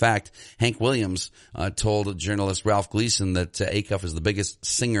music. In fact, Hank Williams told journalist Ralph Gleason that Acuff is the biggest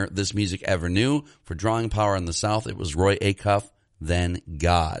singer this music ever knew. For drawing power in the South, it was Roy Acuff, then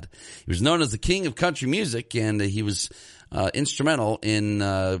God. He was known as the king of country music, and he was instrumental in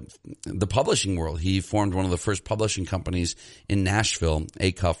the publishing world. He formed one of the first publishing companies in Nashville,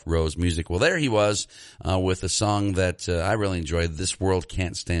 Acuff Rose Music. Well, there he was with a song that I really enjoyed, This World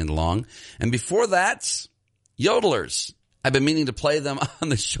Can't Stand Long. And before that, Yodelers. I've been meaning to play them on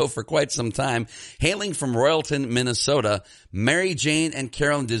the show for quite some time. Hailing from Royalton, Minnesota, Mary Jane and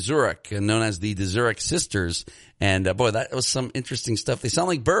Carolyn DeZurek, known as the DeZurek Sisters. And boy, that was some interesting stuff. They sound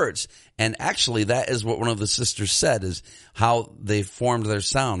like birds. And actually, that is what one of the sisters said, is how they formed their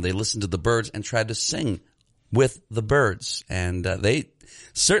sound. They listened to the birds and tried to sing with the birds. And they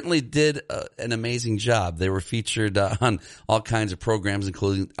certainly did an amazing job. They were featured on all kinds of programs,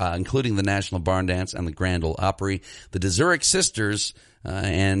 including the National Barn Dance and the Grand Ole Opry. The DeZurek Sisters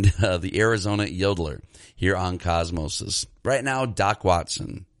and the Arizona Yodeler here on Cosmos. Right now, Doc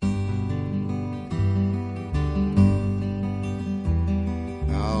Watson.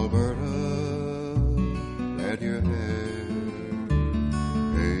 Alberta, let your hair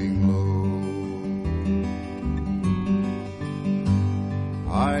hang low.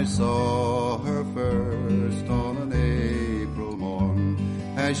 I saw her first on an April morn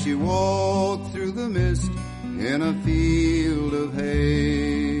as she walked through the mist in a field of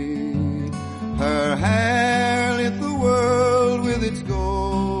hay. Her hair lit the world with its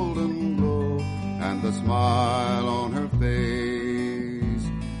golden glow, and the smile on her face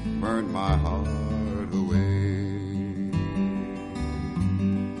burned my heart away.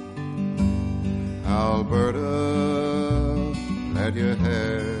 Alberta, let your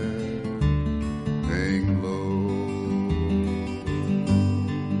hair hang low.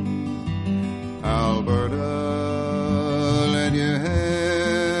 Alberta, let your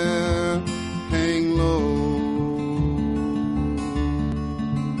hair hang low.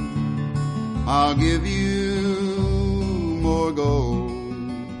 I'll give you more gold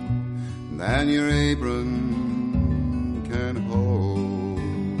than your apron can hold,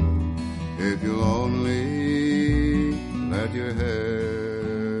 if you'll only let your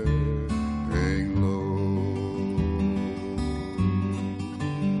hair hang low.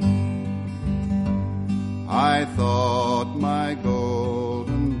 I thought my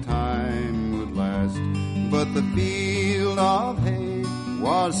golden time would last, but the field of hay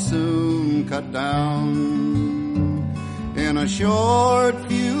was was soon cut down. In a short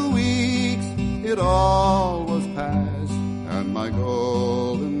few weeks, it all was past, and my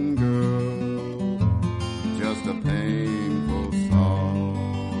golden girl, just a painful song.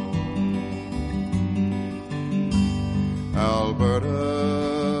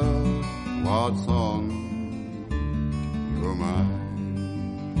 Alberta, what song you're mine?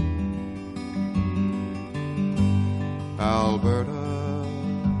 Alberta,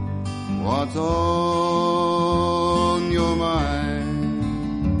 what's on your mind?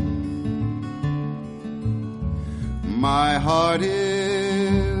 My heart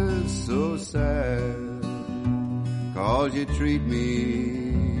is so sad, 'cause you treat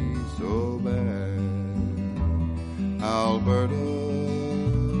me so bad. Alberta,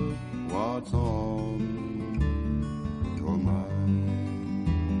 what's on your mind?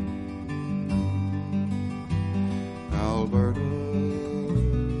 Alberta,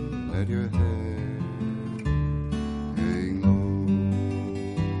 let your hair hang low.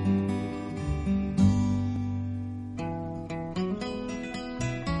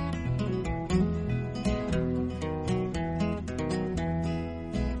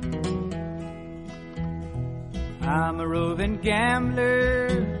 I'm a roving gambler,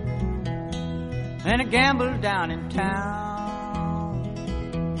 and I gamble down in town.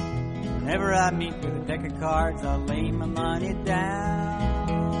 Whenever I meet with a deck of cards, I'll lay my money down.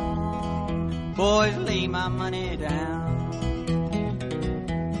 Boys, lay my money down.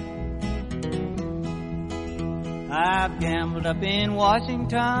 I've gambled up in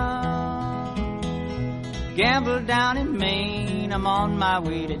Washington, gambled down in Maine. I'm on my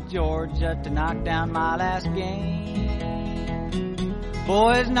way to Georgia to knock down my last game.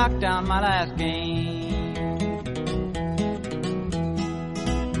 Boys, knock down my last game.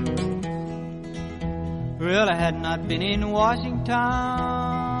 Well, I had not been in Washington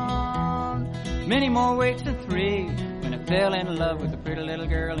many more weeks than 3 when I fell in love with a pretty little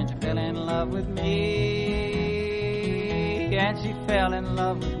girl, and she fell in love with me, and she fell in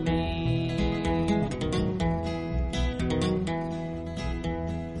love with me.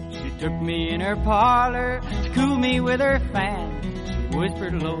 She took me in her parlor to cool me with her fan. She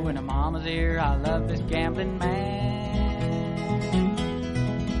whispered low in her mama's ear, I love this gambling man.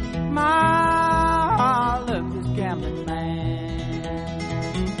 I love this gambling man.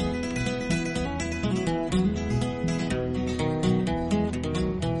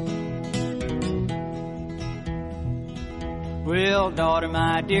 Well, daughter,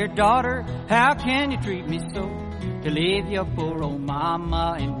 my dear daughter, how can you treat me so? To leave your poor old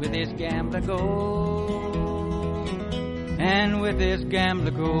mama and with this gambler go, and with this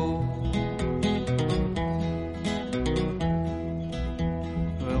gambler go.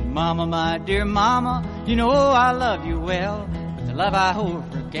 Well, mama, my dear mama, you know I love you well, but the love I hold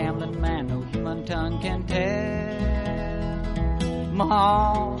for a gambling man, no human tongue can tell.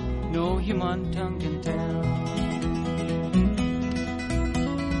 Ma, no human tongue can tell.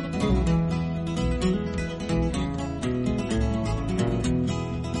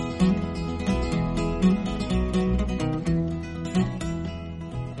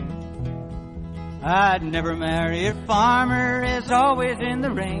 I'd never marry a farmer, as always in the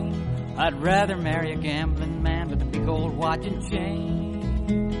rain. I'd rather marry a gambling man with a big old watch and chain.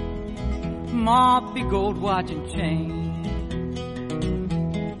 Ma, big old watch and chain.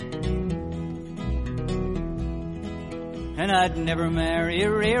 And I'd never marry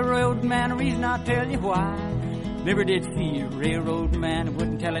a railroad man, a reason I'll tell you why. Never did see a railroad man who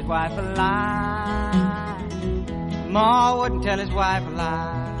wouldn't tell his wife a lie. Ma wouldn't tell his wife a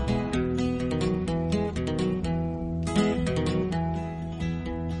lie.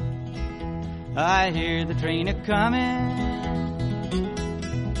 I hear the train a-coming,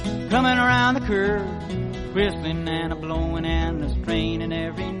 coming around the curve, whistling and a-blowing and a-straining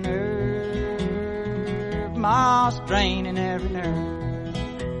every nerve, ma, straining every nerve.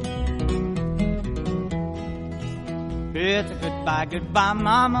 It's a goodbye, goodbye,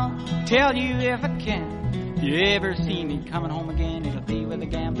 mama, tell you if I can. If you ever see me coming home again, it'll be with a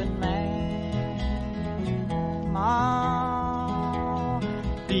gambling man, ma,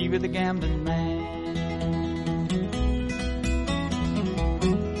 be with a gambling man.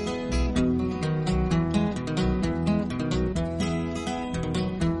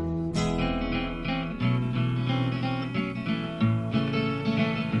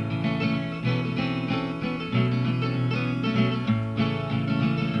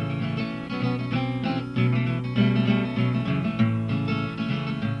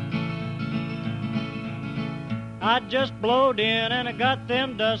 I just blowed in and I got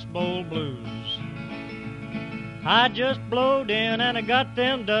them Dust Bowl blues. I just blowed in and I got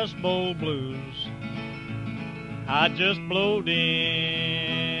them Dust Bowl blues. I just blowed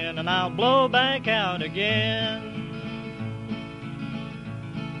in and I'll blow back out again.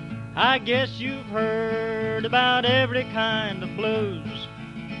 I guess you've heard about every kind of blues.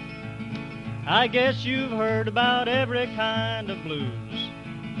 I guess you've heard about every kind of blues.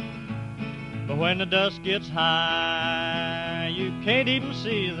 But when the dust gets high, you can't even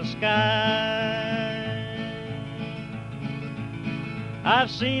see the sky.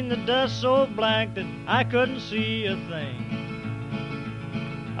 I've seen the dust so black that I couldn't see a thing.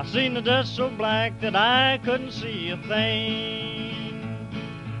 I've seen the dust so black that I couldn't see a thing.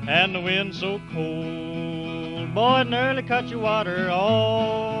 And the wind so cold, boy, it nearly cut your water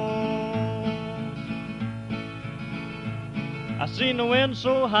off. I seen the wind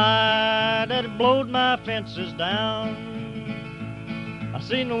so high that it blowed my fences down. I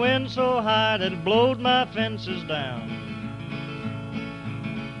seen the wind so high that it blowed my fences down.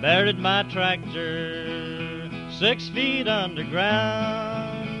 Buried my tractor 6 feet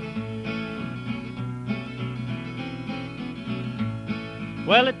underground.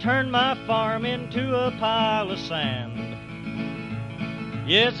 Well, it turned my farm into a pile of sand.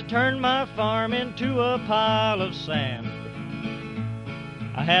 Yes, it turned my farm into a pile of sand.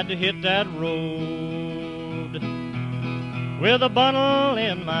 I had to hit that road with a bundle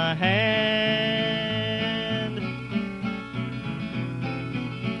in my hand.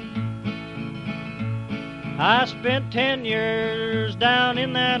 I spent 10 years down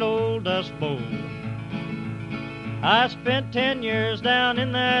in that old Dust Bowl. I spent 10 years down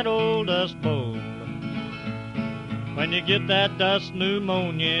in that old Dust Bowl. When you get that dust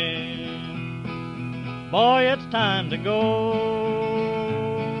pneumonia, boy, it's time to go.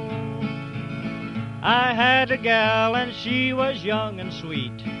 I had a gal and she was young and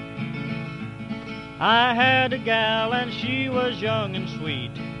sweet. I had a gal and she was young and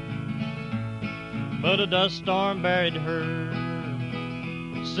sweet. But a dust storm buried her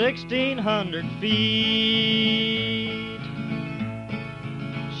 1,600 feet.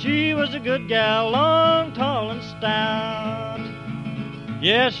 She was a good gal, long, tall, and stout.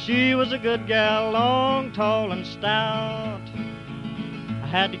 Yes, she was a good gal, long, tall, and stout. I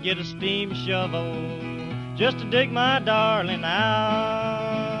had to get a steam shovel just to dig my darling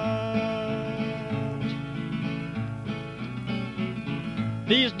out.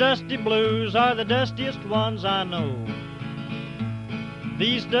 These dusty blues are the dustiest ones I know.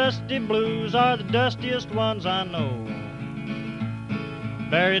 These dusty blues are the dustiest ones I know.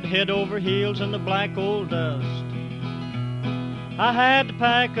 Buried head over heels in the black old dust. I had to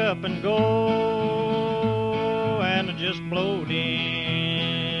pack up and go, and I just blowed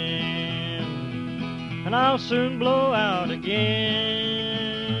in, and I'll soon blow out again.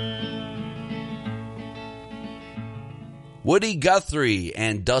 Woody Guthrie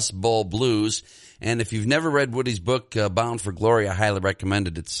and Dust Bowl Blues. And if you've never read Woody's book, Bound for Glory, I highly recommend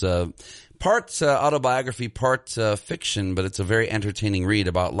it. It's part autobiography, part fiction, but it's a very entertaining read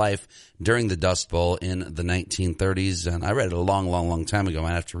about life during the Dust Bowl in the 1930s. And I read it a long, long, long time ago. I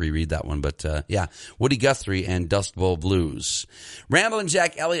might have to reread that one. But yeah, Woody Guthrie and Dust Bowl Blues. Ramblin'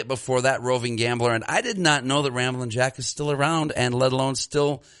 Jack Elliott before that, Roving Gambler. And I did not know that Ramblin' Jack is still around, and let alone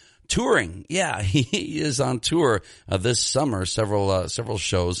still touring. Yeah, he is on tour this summer, several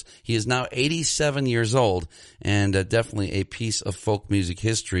shows. He is now 87 years old, and definitely a piece of folk music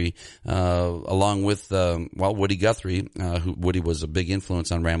history, along with Woody Guthrie, who Woody was a big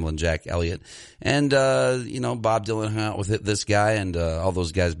influence on Ramblin' Jack Elliott, and Bob Dylan hung out with this guy and all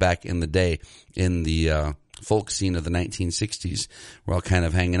those guys back in the day in the folk scene of the 1960s. We're all kind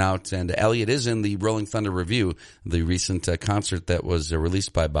of hanging out, and Elliott is in the Rolling Thunder Review, the recent concert that was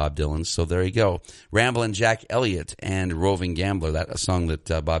released by Bob Dylan. So there you go. Ramblin' Jack Elliott and Roving Gambler, that a song that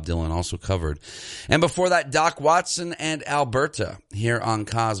Bob Dylan also covered. And before that, Doc Watson and Alberta here on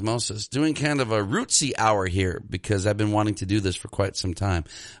Cosmosis, doing kind of a rootsy hour here because I've been wanting to do this for quite some time.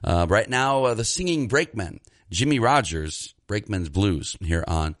 Right now, the Singing Brakemen, Jimmy Rogers, Brakemen's Blues here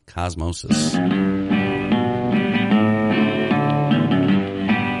on Cosmosis.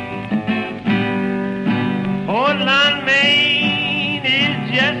 Portland, Maine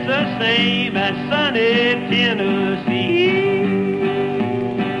is just the same as sunny Tennessee.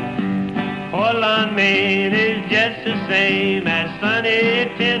 Portland, Maine is just the same as sunny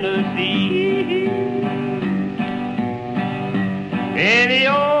Tennessee. Any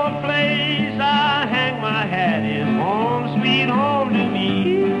old place I hang my hat is home, sweet home to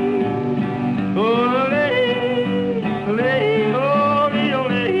me. Ole, ole, ole, ole.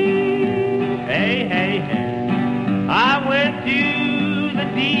 Hey, hey, hey. I went to the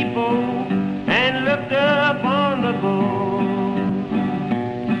depot and looked up on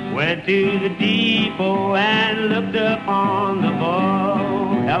went to the depot and looked upon the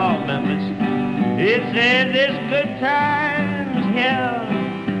board. Hello, Memphis. It said there's good times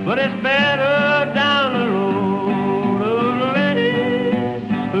here, but it's better down the road. Oh,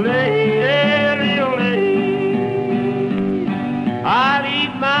 I'll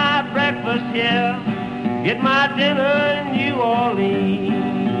eat my breakfast here, get my dinner in New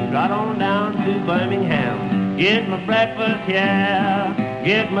Orleans, right on down to Birmingham. Get my breakfast here,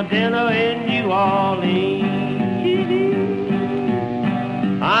 get my dinner in New Orleans.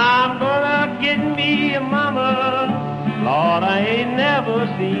 I'm gonna get me a mama, Lord, I ain't never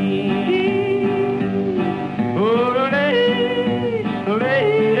seen. Oh,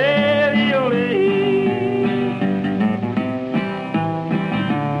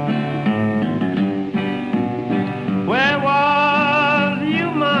 where was you,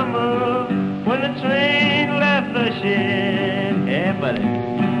 mama, when the train left the shed? Hey, buddy.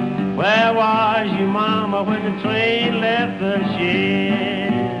 Where was you, mama, when the train left the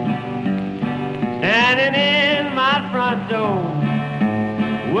shed? Standing in my front door,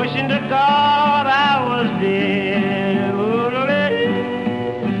 wishing to God I was dead. Oh,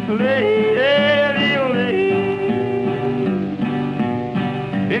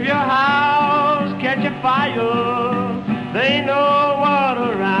 if your house catch a fire, there ain't no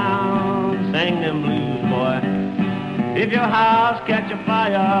water around. Sing them blues, boy. If your house catch a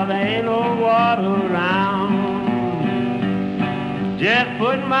fire, there ain't no water around. Just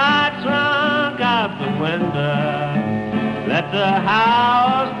put my trunk out the window, let the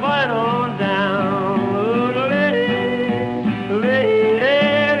house burn on down.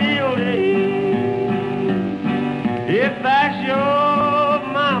 If that's your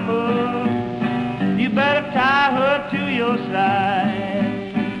mama, you better tie her to your side.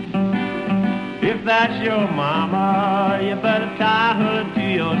 If that's your mama, you better tie her to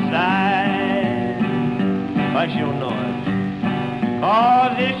your side. What's your noise?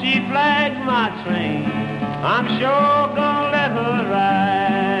 'Cause if she flags my train, I'm sure gonna let her ride.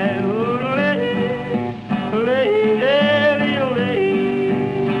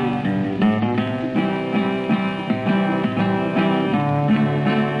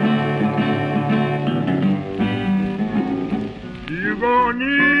 You gonna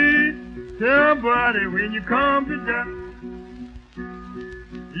need somebody when you come to die.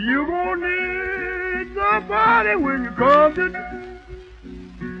 You gonna need somebody when you come to die.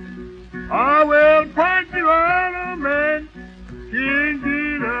 I will point you out a man, King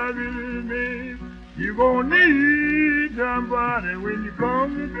Jesus is his name. You gonna need somebody when you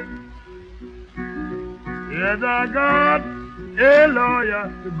come to die. Yes, I got a lawyer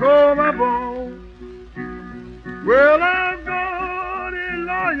to go my bone. Well, I've got a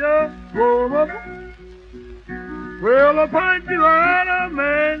lawyer to go my bone. Well, I'll point you out a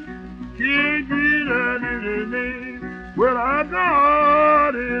man, King Jesus is his name. Well, I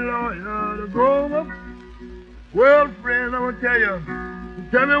got a lawyer to go up. Well, friend, I'm going to tell you.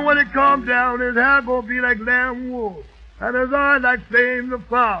 Tell me when it comes down, his hair going to be like lamb wool, and his eyes like flames of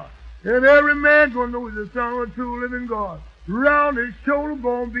fire. And every man going to know he's the son of a true living God. Round his shoulder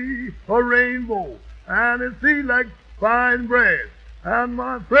going to be a rainbow, and his feet like fine brass. And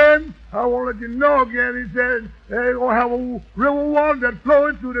my friend, I want to let you know again, he said, they're going to have a river of water that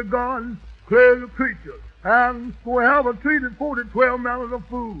flows through the garden, clear the creatures. And we'll have a tree that 12 mountains of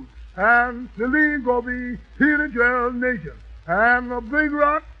food. And the leaves gonna be healing to our nation. And a big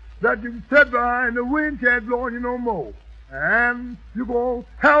rock that you can sit behind, the wind can't blow on you no more. And you're gonna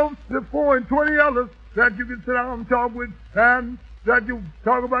have the 4 and 20 others that you can sit down and talk with, and that you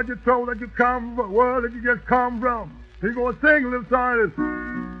talk about your trouble that you come from, world that you just come from. He's gonna sing a little song this.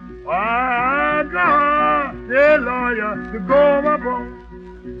 I got a lawyer to go my bone.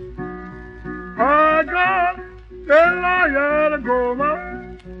 I got a lawyer to go my.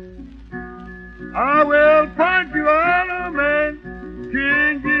 I will point you out a man,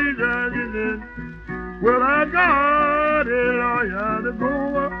 King Jesus is in. Well, I got a lawyer to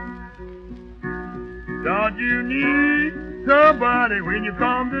go up. Don't you need somebody when you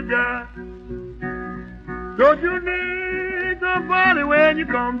come to die? Don't you need somebody when you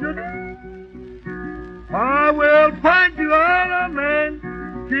come to die? I will point you out a man,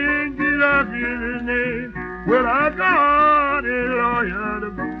 King Jesus is his name. Well, I got a lawyer to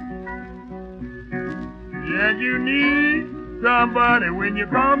go. Yes, you need somebody when you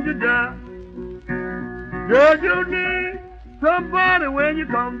come to die. Yes, you need somebody when you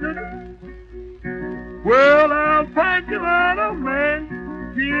come to die. Well, I'll find you out a man,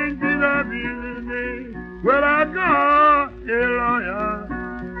 King Jesus is his name. Well, I got a lawyer.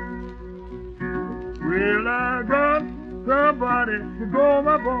 Well, I got somebody to go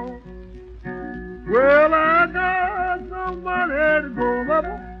my bone. Well, I got some money to go,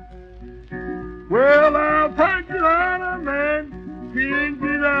 mama. Well, I'll take it on a man. Can't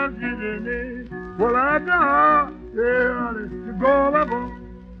get out in the well, I got to go, mama.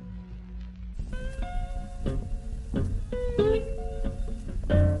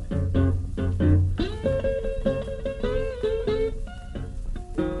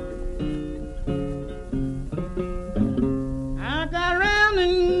 I got round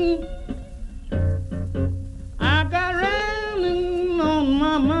and on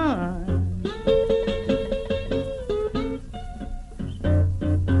my mind.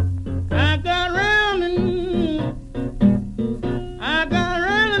 I got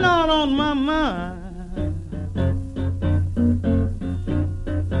round and all on my mind.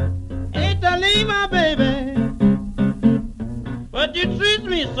 Hate to leave my baby, but you treat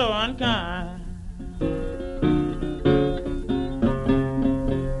me so unkind.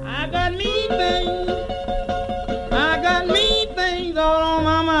 I got mean things all on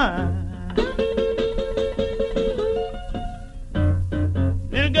my mind.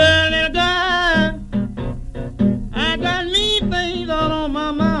 Little girl, I got mean things all on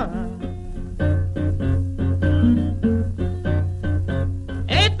my mind.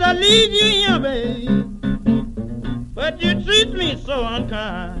 Hate to leave you here, babe, but you treat me so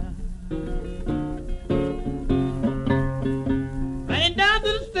unkind. Running down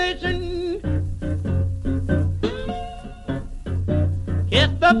to the station,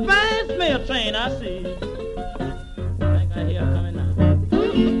 it's the fast mail train I see. I think I hear it coming now.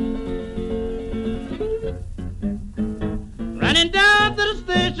 Running down to the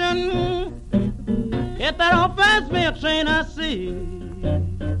station, it's that old fast mail train I see.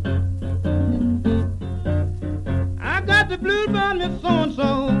 I got the blues about me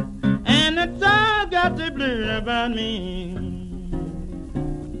so-and-so, and the dog got the blues about me.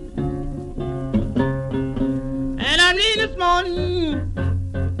 And I need this morning,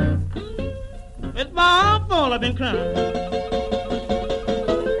 with my heart full, I've been crying.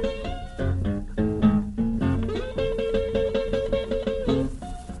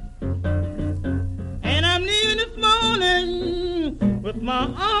 And I'm leaving this morning, with my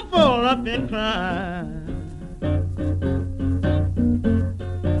heart full, I've been crying.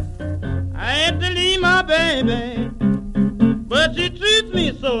 I had to leave my baby, but she treats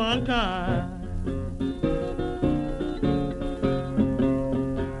me so unkind.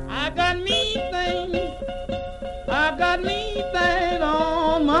 I got mean things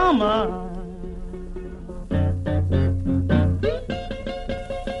on my mind.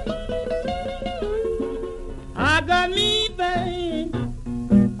 I got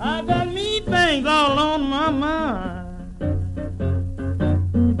mean things all on my mind.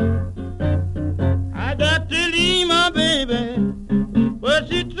 I got to leave my baby, but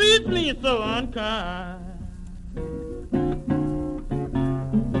she treats me so unkind.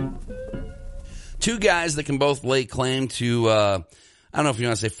 Two guys that can both lay claim to, I don't know if you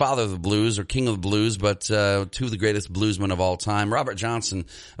want to say father of the blues or king of the blues, but two of the greatest bluesmen of all time. Robert Johnson,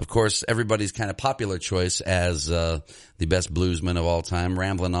 of course, everybody's kind of popular choice as the best bluesman of all time,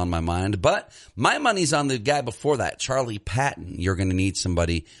 rambling on my mind. But my money's on the guy before that, Charlie Patton. You're going to need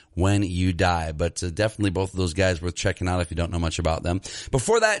somebody when you die. But definitely both of those guys worth checking out if you don't know much about them.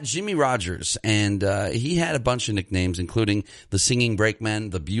 Before that, Jimmie Rodgers. And he had a bunch of nicknames, including the Singing Brakeman,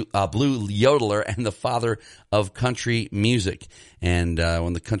 the Blue Yodeler, and the father of country music. And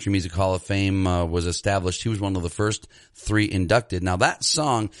when the Country Music Hall of Fame was established, he was one of the first three inducted. Now, that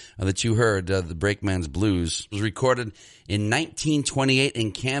song that you heard, the Brakeman's Blues, was recorded in 1928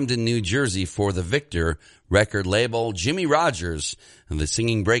 in Camden, New Jersey for the Victor record label. Jimmie Rodgers, the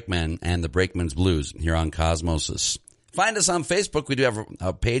Singing Brakeman, and the Brakeman's Blues here on Cosmosis. Find us on Facebook. We do have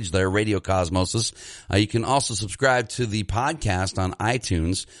a page there, Radio Cosmosis. You can also subscribe to the podcast on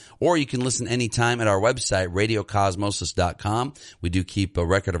iTunes, or you can listen anytime at our website, radiocosmosis.com. We do keep a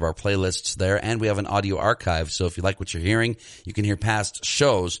record of our playlists there, and we have an audio archive. So if you like what you're hearing, you can hear past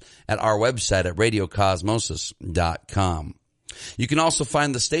shows at our website at radiocosmosis.com. You can also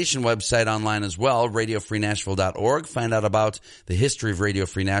find the station website online as well, radiofreenashville.org. Find out about the history of Radio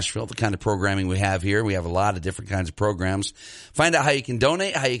Free Nashville, the kind of programming we have here. We have a lot of different kinds of programs. Find out how you can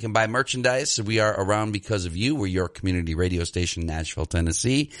donate, how you can buy merchandise. We are around because of you. We're your community radio station in Nashville,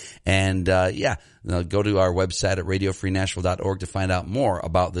 Tennessee. And go to our website at radiofreenashville.org to find out more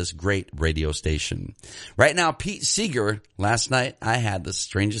about this great radio station. Right now, Pete Seeger, Last Night I Had the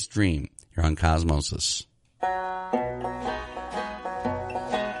Strangest Dream, here on Cosmosis.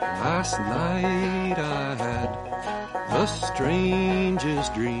 Last night I had the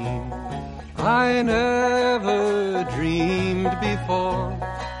strangest dream I never dreamed before.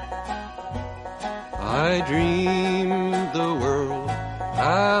 I dreamed the world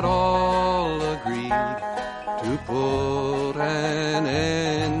had all agreed to put an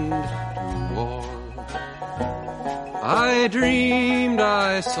end to war. I dreamed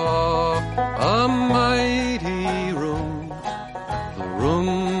I saw a mighty room. The room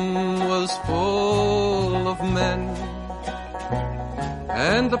was full of men,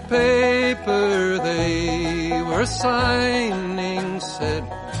 and the paper they were signing said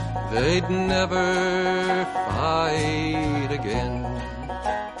they'd never fight again.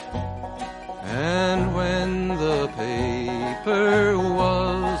 And when the paper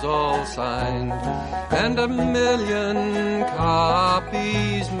was all signed and 1,000,000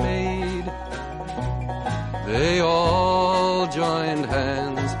 copies made, they all joined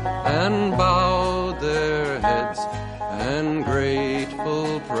hands and bowed their heads, and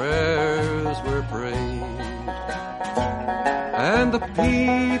grateful prayers were prayed. And the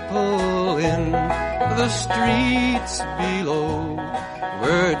people in the streets below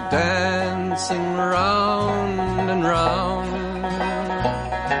were dancing round and round,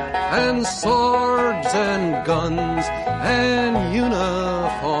 and swords and guns and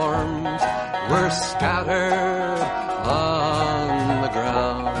uniforms were scattered on the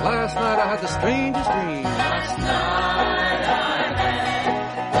ground. Last night I had the strangest dream. Last night I had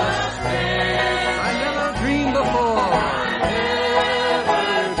the strangest. I never dreamed before.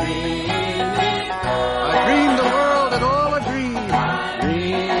 I dreamed the world had all agreed.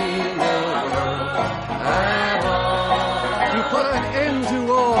 Dreamed the world had all to put an end to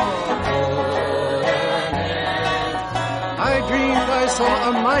war. I dreamed I saw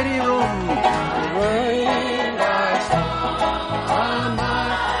a mighty room.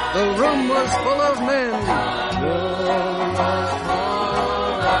 The room was full of men.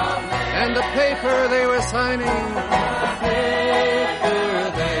 And the paper they were signing,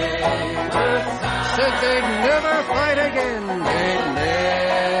 said they'd never fight again. They'd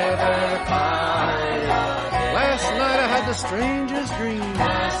never fight. Last night I had the strangest dream.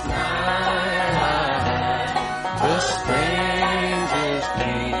 Last night I had the strangest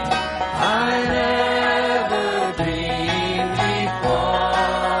dream. I never dreamed before.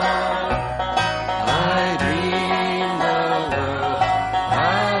 I dreamed the world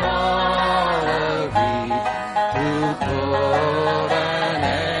had all agreed to put an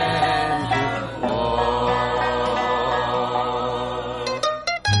end to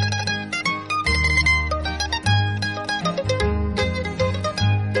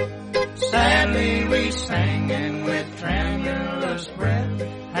Sadly we sang in with tremulous breath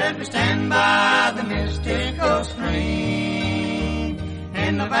as we stand by the mystical stream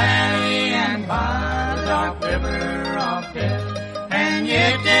in the valley and by the dark river of death. And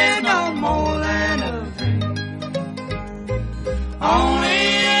yet there's no more than a dream, only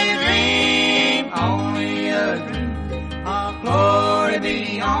a dream, only a dream of glory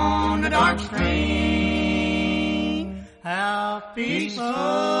beyond the dark stream. How peaceful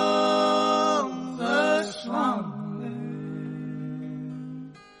the slumber,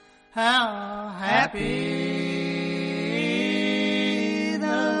 how happy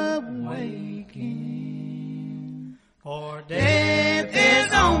the waking, for death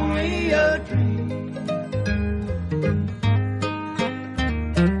is only a dream.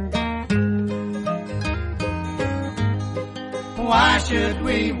 Why should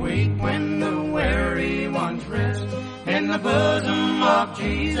we weep when the weary ones rest in the bosom of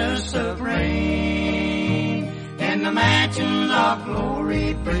Jesus supreme, in the mansions of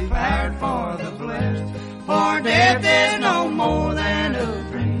glory prepared for the blessed? For death is no more than a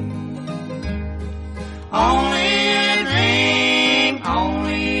dream, only a dream,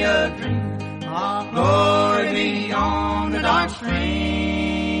 only a dream of glory beyond the dark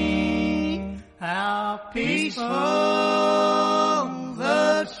stream. How peaceful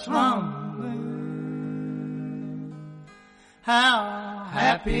the slumber, how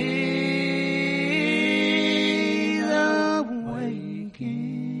happy the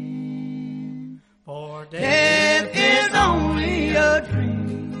waking, for death is only a dream.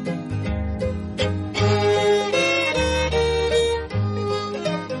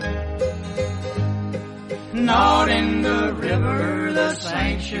 Not in the river the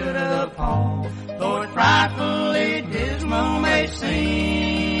saints should fall, though it frightfully dismal may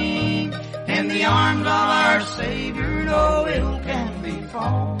seem. In the arms of our Savior no ill can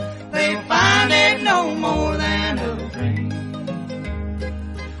befall, they find it no more than a dream,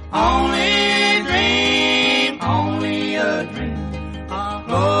 only a dream, only a dream of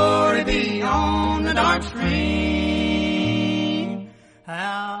glory beyond the dark stream.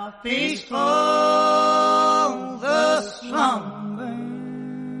 How peaceful the slumber,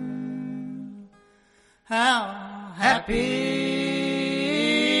 how happy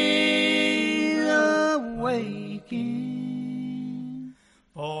the waking,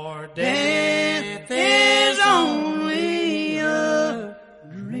 for death is only a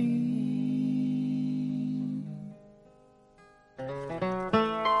dream.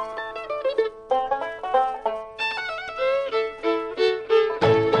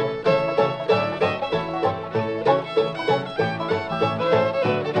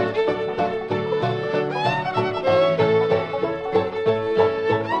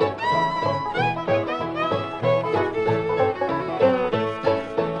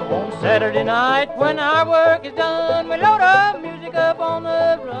 Saturday night when our work is done, we load up music up on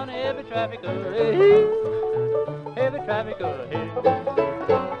the run. Heavy traffic ahead, heavy traffic ahead.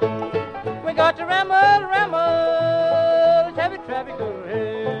 We got to ramble, ramble, it's heavy traffic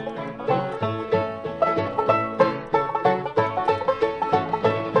ahead.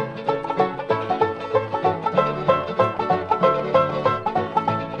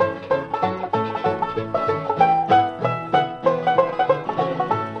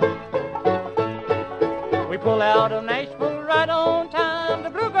 Pull out of Nashville right on time. The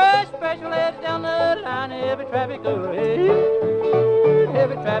bluegrass special heads down the line. Heavy traffic ahead,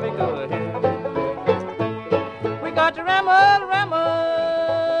 heavy traffic ahead. We got to ramble,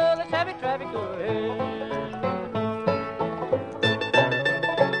 ramble, it's heavy traffic ahead.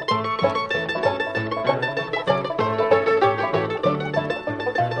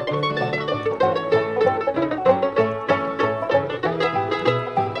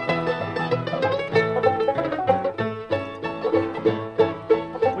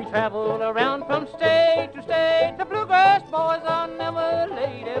 Travel around from state to state. The bluegrass boys are never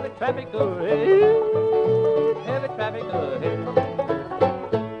late. Heavy traffic ahead, heavy traffic ahead.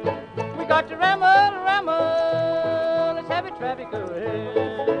 We got to ramble, ramble, it's heavy traffic ahead.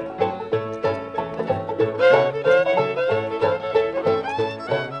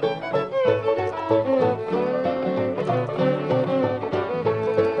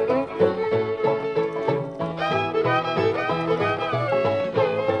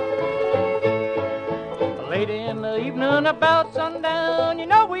 About sundown, you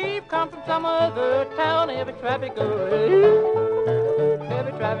know we've come from some other town. Heavy traffic ahead,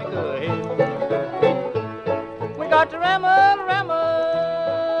 heavy traffic ahead. We got to ramble,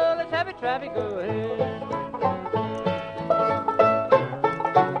 ramble, it's heavy traffic ahead.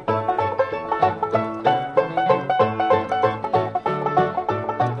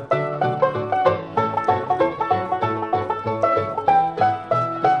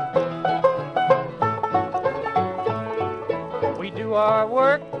 Our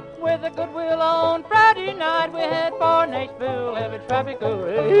work with a goodwill on Friday night. We head for Nashville. Heavy traffic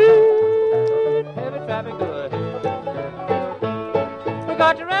ahead, heavy traffic ahead. We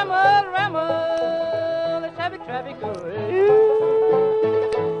got to ramble, ramble, it's heavy traffic ahead.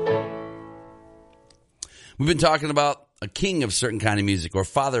 We've been talking about a king of certain kind of music or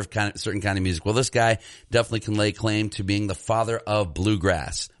father of certain kind of music. Well, this guy definitely can lay claim to being the father of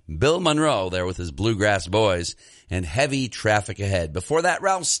bluegrass. Bill Monroe there with his Bluegrass Boys and Heavy Traffic Ahead. Before that,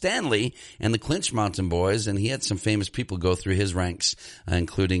 Ralph Stanley and the Clinch Mountain Boys, and he had some famous people go through his ranks,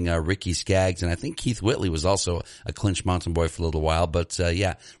 including Ricky Skaggs, and I think Keith Whitley was also a Clinch Mountain Boy for a little while. But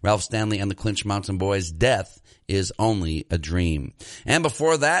yeah, Ralph Stanley and the Clinch Mountain Boys, Death is Only a Dream. And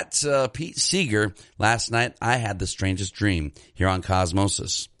before that, Pete Seeger, Last Night I Had the Strangest Dream, here on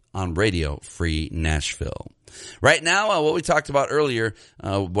Cosmosis on Radio Free Nashville. Right now, what we talked about earlier,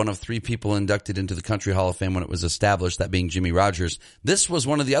 one of three people inducted into the Country Hall of Fame when it was established, that being Jimmy Rogers. This was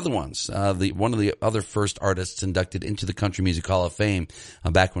one of the other ones, one of the other first artists inducted into the Country Music Hall of Fame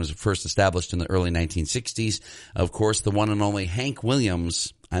back when it was first established in the early 1960s. Of course, the one and only Hank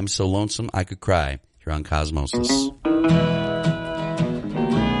Williams, I'm So Lonesome I Could Cry, here on Cosmosis.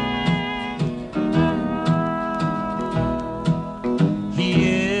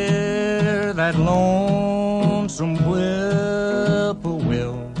 Hear that lonesome whippoorwill,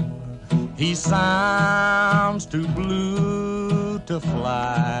 he sounds too blue to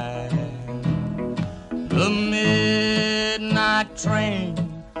fly. The midnight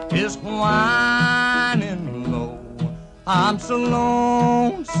train is whining low, I'm so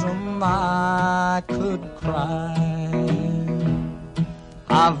lonesome I could cry.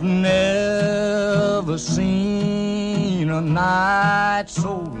 I've never seen a night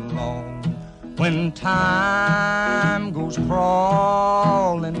so long when time goes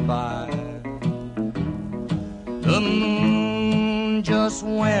crawling by. The moon just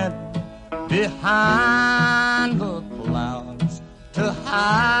went behind the clouds to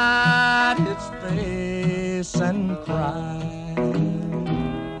hide its face and cry.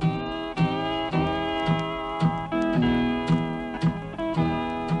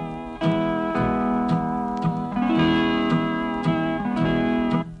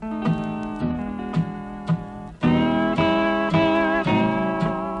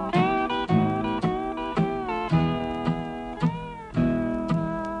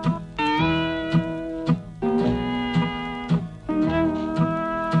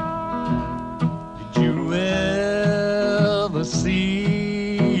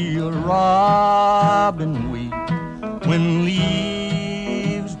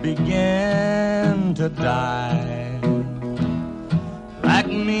 begin to die. Like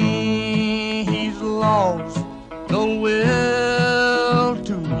me, he's lost the will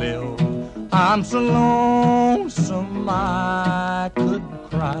to live. I'm so lonesome I could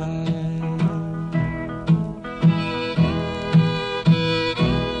cry.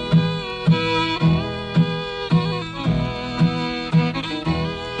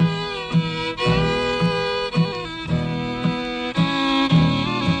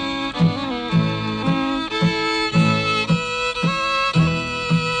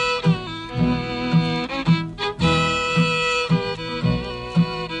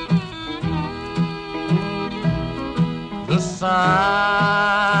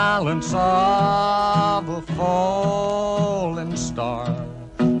 Silence of a falling star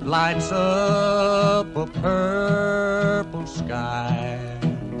lights up a purple sky.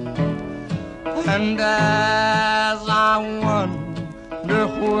 And as I wonder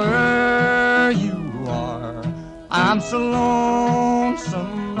where you are, I'm so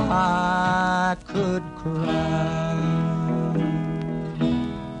lonesome I could cry.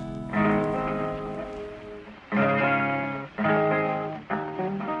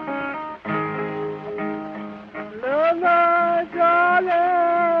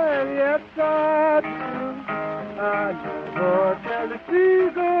 The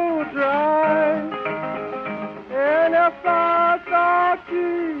sea go dry, and if I thought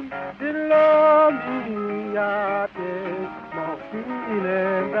you did love me, I'd take my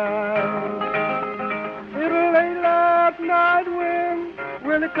feeling down. Little late last night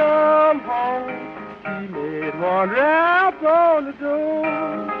when I come home, she made one rap on the door.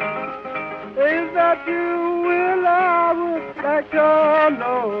 Is that you? Will I would like to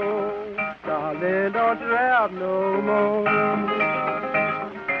know. Darling, don't rap no more.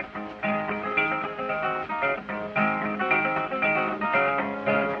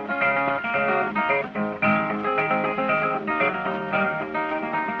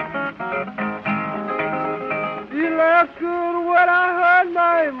 That's good what I heard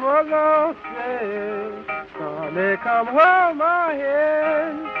my mother say. Sonny, come hold my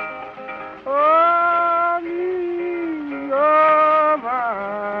hand. Oh, me, oh,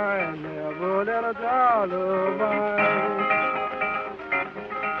 my, never let a dollar buy.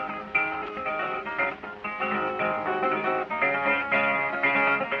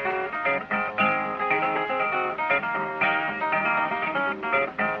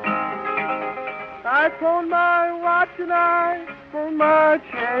 I pawned my watch and I pawned my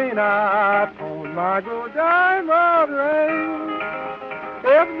chain, I pawned my gold diamond ring.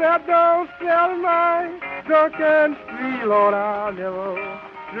 If that don't sell my drunken spree, Lord, I'll never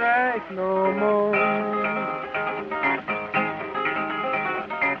drink no more.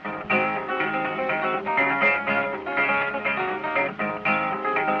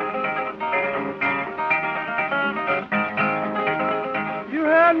 You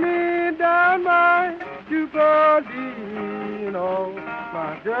had me down my Gardino,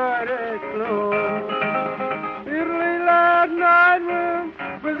 my dirty clothes. Italy last night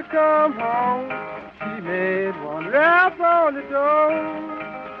when we come home, she made one rap on the door.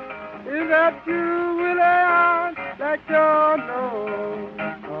 Is that you, Willie? I'd like to know.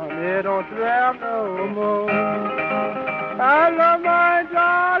 Honey, don't rap no more. I love my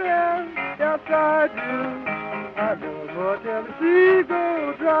darling, yes I do. I love her till the sea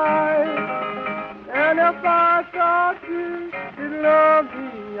goes dry. And if I thought you did love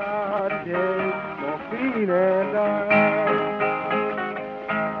me, I'd take morphine and die.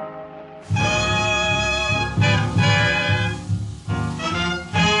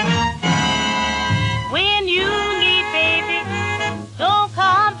 When you leave, baby, don't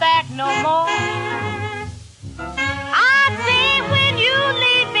come back no more. I say when you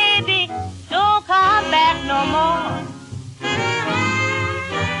leave, baby, don't come back no more.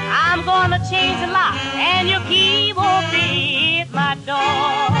 I'm gonna change the lock and your key won't be at my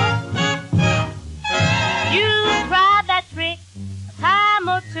door. You tried that trick a time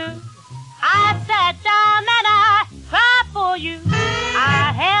or two. I sat down and I cried for you.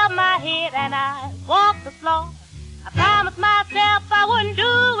 I held my head and I walked the floor. I promised myself I wouldn't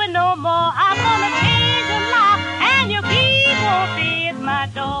do it no more. I'm gonna change the lock and your key won't be at my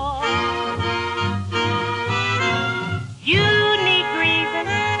door. You need greasing.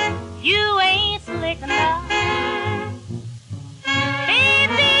 You ain't slick enough.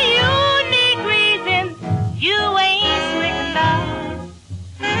 Baby, you need greasing. You ain't slick enough.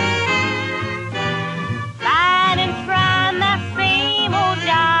 Lying and trying that same old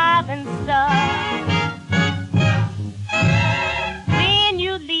job and stuff. When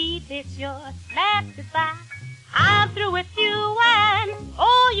you leave, it's your last goodbye. I'm through with you and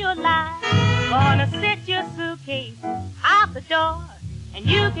oh, gate out the door. And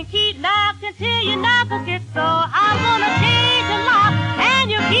you can keep locked until your knuckles get sore. I'm gonna change the lock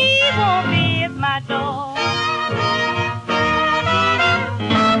and your key won't be at my door.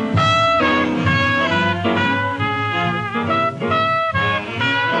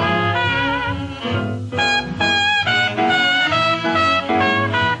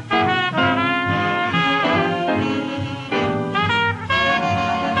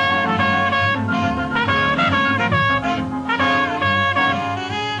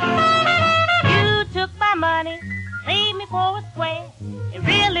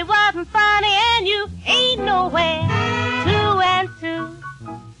 Nowhere. 2 and 2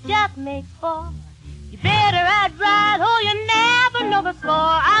 just make 4. You better act right or you never know the score.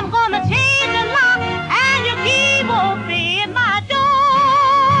 I'm gonna change the lock and your key won't be at my door.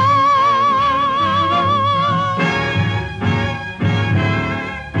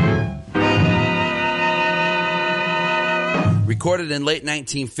 Recorded in late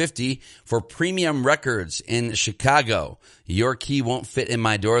 1950 for Premium Records in Chicago. Your Key Won't Fit in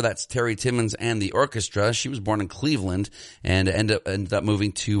My Door. That's Terry Timmons and the orchestra. She was born in Cleveland and ended up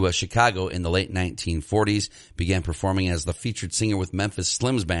moving to Chicago in the late 1940s. Began performing as the featured singer with Memphis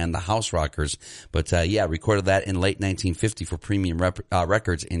Slim's band, the House Rockers. But recorded that in late 1950 for Premium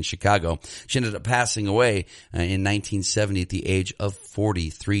Records in Chicago. She ended up passing away in 1970 at the age of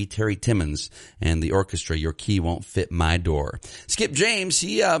 43. Terry Timmons and the orchestra. Your Key Won't Fit My Door. Skip James,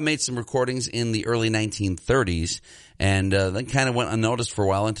 he made some recordings in the early 1930s. And then kind of went unnoticed for a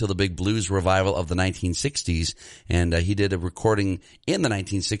while until the big blues revival of the 1960s. And he did a recording in the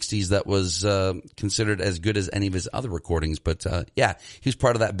 1960s that was considered as good as any of his other recordings. But he was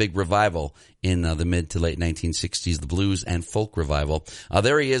part of that big revival in the mid to late 1960s, the blues and folk revival.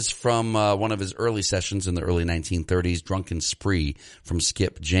 There he is from one of his early sessions in the early 1930s, Drunken Spree from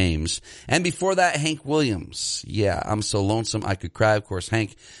Skip James. And before that, Hank Williams. Yeah, I'm So Lonesome I Could Cry. Of course,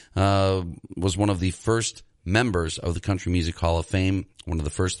 Hank was one of the first members of the Country Music Hall of Fame, one of the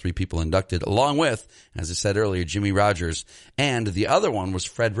first 3 people inducted, along with, as I said earlier, Jimmy Rogers, and the other one was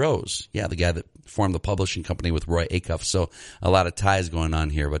Fred Rose. Yeah, the guy that formed the publishing company with Roy Acuff. So a lot of ties going on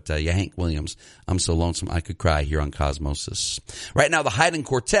here. But Hank Williams, I'm So Lonesome I Could Cry, here on Cosmosis. Right now, the Haydn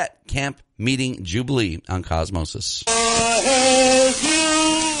Quartet, Camp Meeting Jubilee on Cosmosis. Have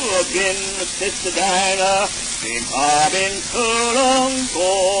you been, Sister Dinah, since I've been so long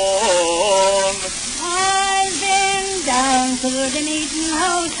gone? I've been down to the meeting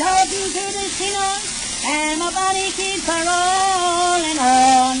house, talking to the sinners, and my body keeps a rolling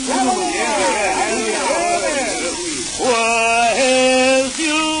on. Where have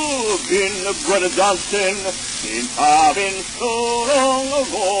you been, Brother Johnson, since I've been so long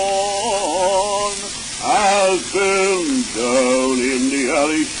gone? I've been down in the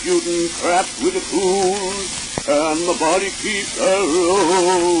alley shooting craps with the fools, and my body keeps a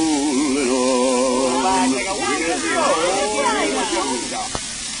rolling on.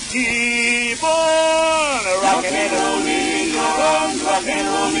 Keep on rockin' and rollin' your arms, rock and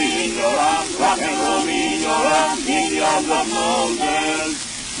roll me in your arms, rock and roll me in your arms, in the arms of Moses.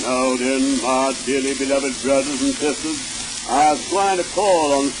 Now then, my dearly beloved brothers and sisters, I was trying to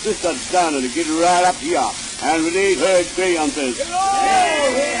call on Sister Dinah to get right up here and relate her experiences.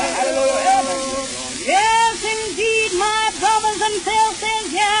 Yes, indeed, my brothers and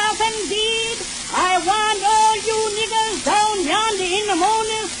sisters, yes, indeed. I want all you niggers down yonder in the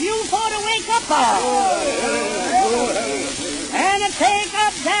morning stew for to wake up and take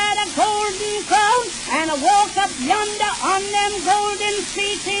up that golden crown and walk up yonder on them golden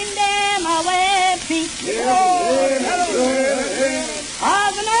streets in them away feet.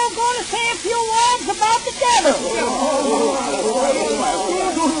 I was now going to say a few words about the devil.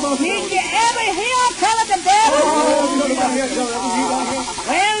 Did you ever hear tell of the devil?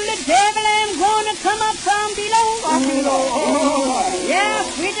 Well, the devil ain't going to come up from below.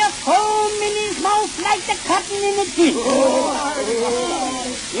 Yes, with a foam in his mouth like the cotton in the teeth.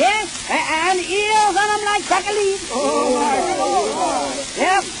 Yes, and ears on him like cracker leaves.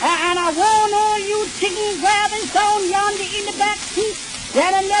 Yes, and I warn all you chicken grabbing down yonder in the back seat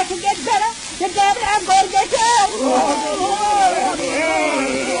that unless you get better, the devil is going to get you.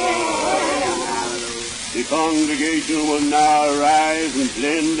 The congregation will now rise and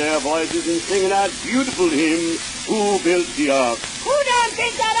blend their voices in singing that beautiful hymn, Who Built the Ark? Who done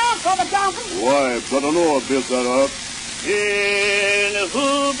built that ark, Brother Johnson? Why, Brother Noah built that ark. In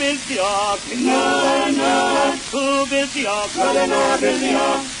who built the ark? Noah, Noah. Who built the ark? Brother Noah built the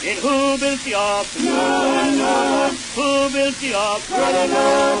ark. In who built the ark? Noah, Noah. Who built the ark? Brother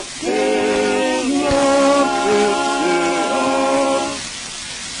Noah built the ark.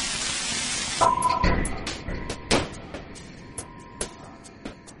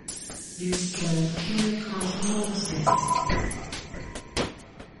 When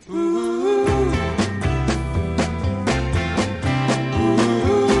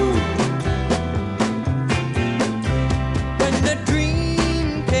the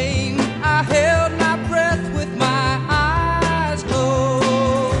dream came, I held my breath with my eyes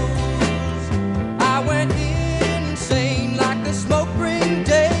closed. I went insane like the smoke ring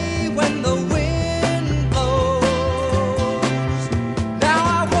day when the wind blows. Now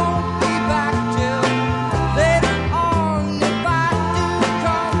I won't be back till later on, if I do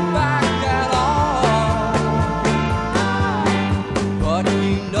come back at all. But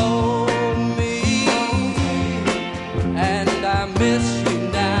you know me, and I miss you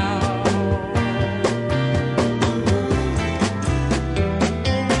now.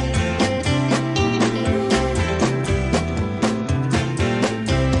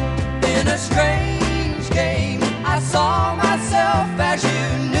 In a strange game, I saw myself as you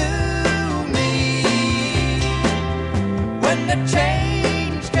knew me. When the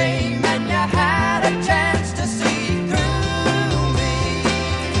change came and you had a chance to see through me.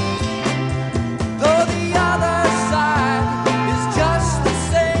 Though the other side is just the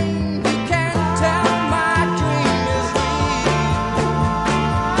same, you can't tell my dream is real.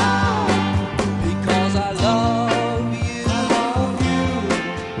 Because I love you.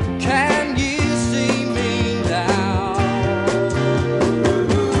 Can you see me now?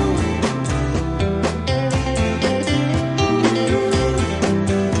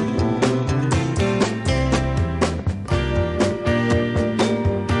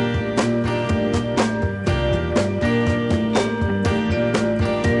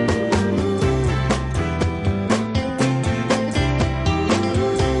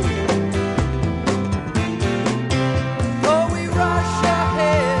 Though we rush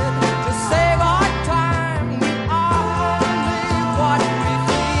ahead to save our time, we are only what we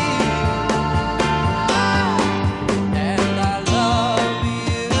feel. And I love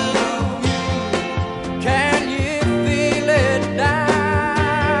you. Can you feel it now?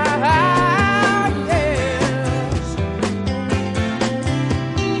 Yes.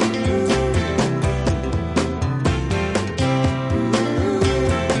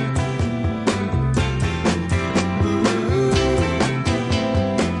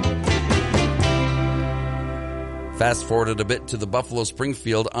 Fast forwarded a bit to the Buffalo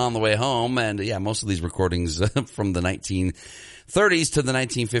Springfield on the way home, and yeah, most of these recordings from the 1930s to the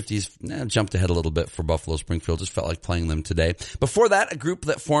 1950s jumped ahead a little bit for Buffalo Springfield. Just felt like playing them today. Before that, a group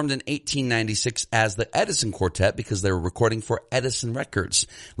that formed in 1896 as the Edison Quartet because they were recording for Edison Records.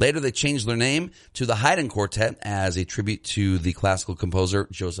 Later, they changed their name to the Haydn Quartet as a tribute to the classical composer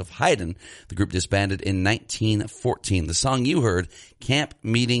Joseph Haydn. The group disbanded in 1914. The song you heard, Camp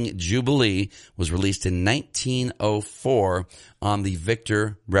Meeting Jubilee, was released in 1904 on the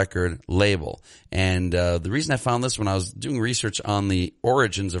Victor record label. And the reason I found this when I was doing research on the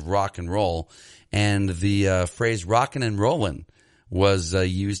origins of rock and roll, and the phrase rockin' and rollin' was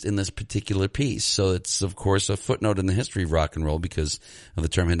used in this particular piece. So it's, of course, a footnote in the history of rock and roll because the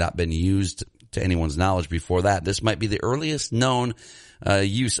term had not been used to anyone's knowledge before that. This might be the earliest known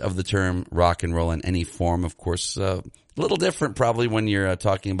use of the term rock and roll in any form. Of course, a little different probably when you're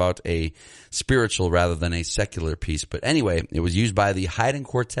talking about a spiritual rather than a secular piece. But anyway, it was used by the Haydn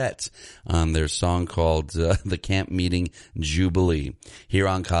Quartet on their song called The Camp Meeting Jubilee here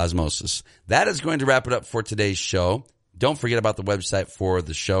on Cosmosis. That is going to wrap it up for today's show. Don't forget about the website for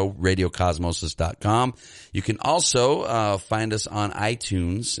the show, radiocosmosis.com. You can also find us on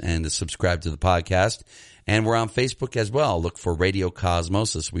iTunes and subscribe to the podcast. And we're on Facebook as well. Look for Radio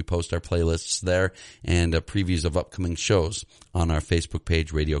Cosmosis. We post our playlists there and previews of upcoming shows on our Facebook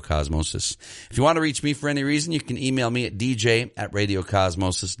page, Radio Cosmosis. If you want to reach me for any reason, you can email me at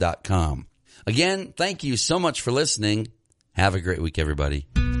dj@radiocosmosis.com. Again, thank you so much for listening. Have a great week, everybody.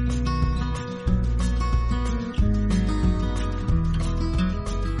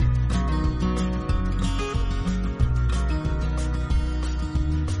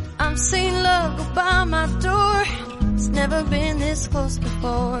 I'm seeing love go by my door. It's never been this close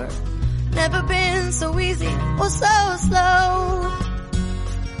before. Never been so easy or so slow.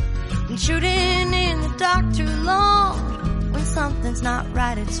 Been shooting in the dark too long. When something's not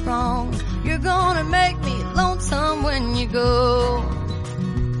right, it's wrong. You're gonna make me lonesome when you go.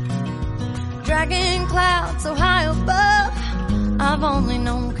 Dragging clouds so high above. I've only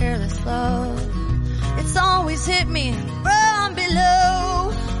known careless love. It's always hit me from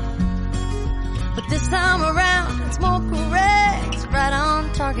below. But this time around, it's more correct. Right on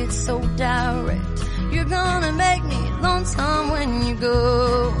target, so direct. You're gonna make me lonesome when you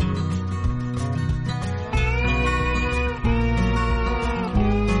go.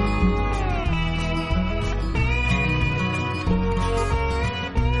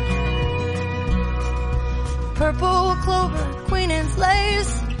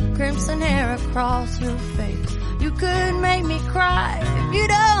 crimson hair across your face. You could make me cry if you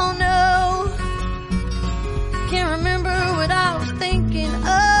don't know. Can't remember what I was thinking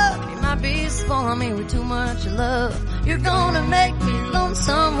of. You might be spoiling me with too much love. You're gonna make me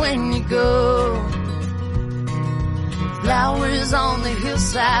lonesome when you go. Flowers on the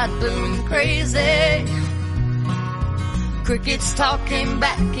hillside blooming crazy. Crickets talking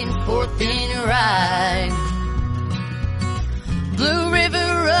back and forth in your eye. Blue river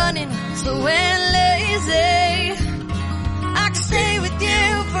running slow and lazy. I could stay with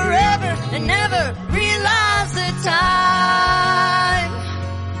you forever and never realize the time.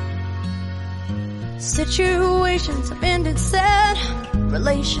 Situations have ended sad.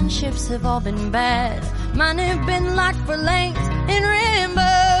 Relationships have all been bad. Mine have been like for lanes in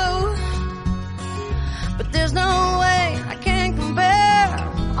rainbow. But there's no way I can compare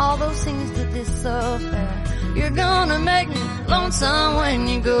all those things to this affair. You're gonna make me lonesome when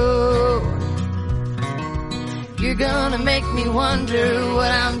you go. You're gonna make me wonder what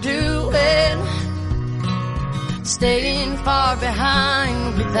I'm doing, staying far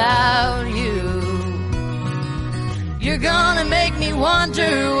behind without you. You're gonna make me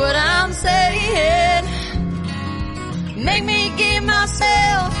wonder what I'm saying, make me give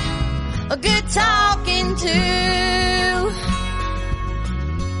myself a good talking to.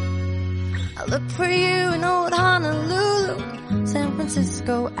 I look for you in old Honolulu, San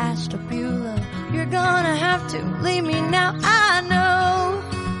Francisco, Ashtabula. You're gonna have to leave me now, I know.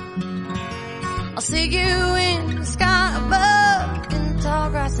 I'll see you in the sky above, in the tall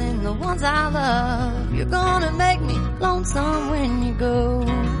grass and the ones I love. You're gonna make me lonesome when you go.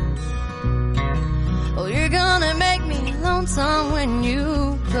 Oh, you're gonna make me lonesome when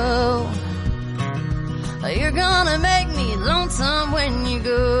you go. Oh, you're gonna make me lonesome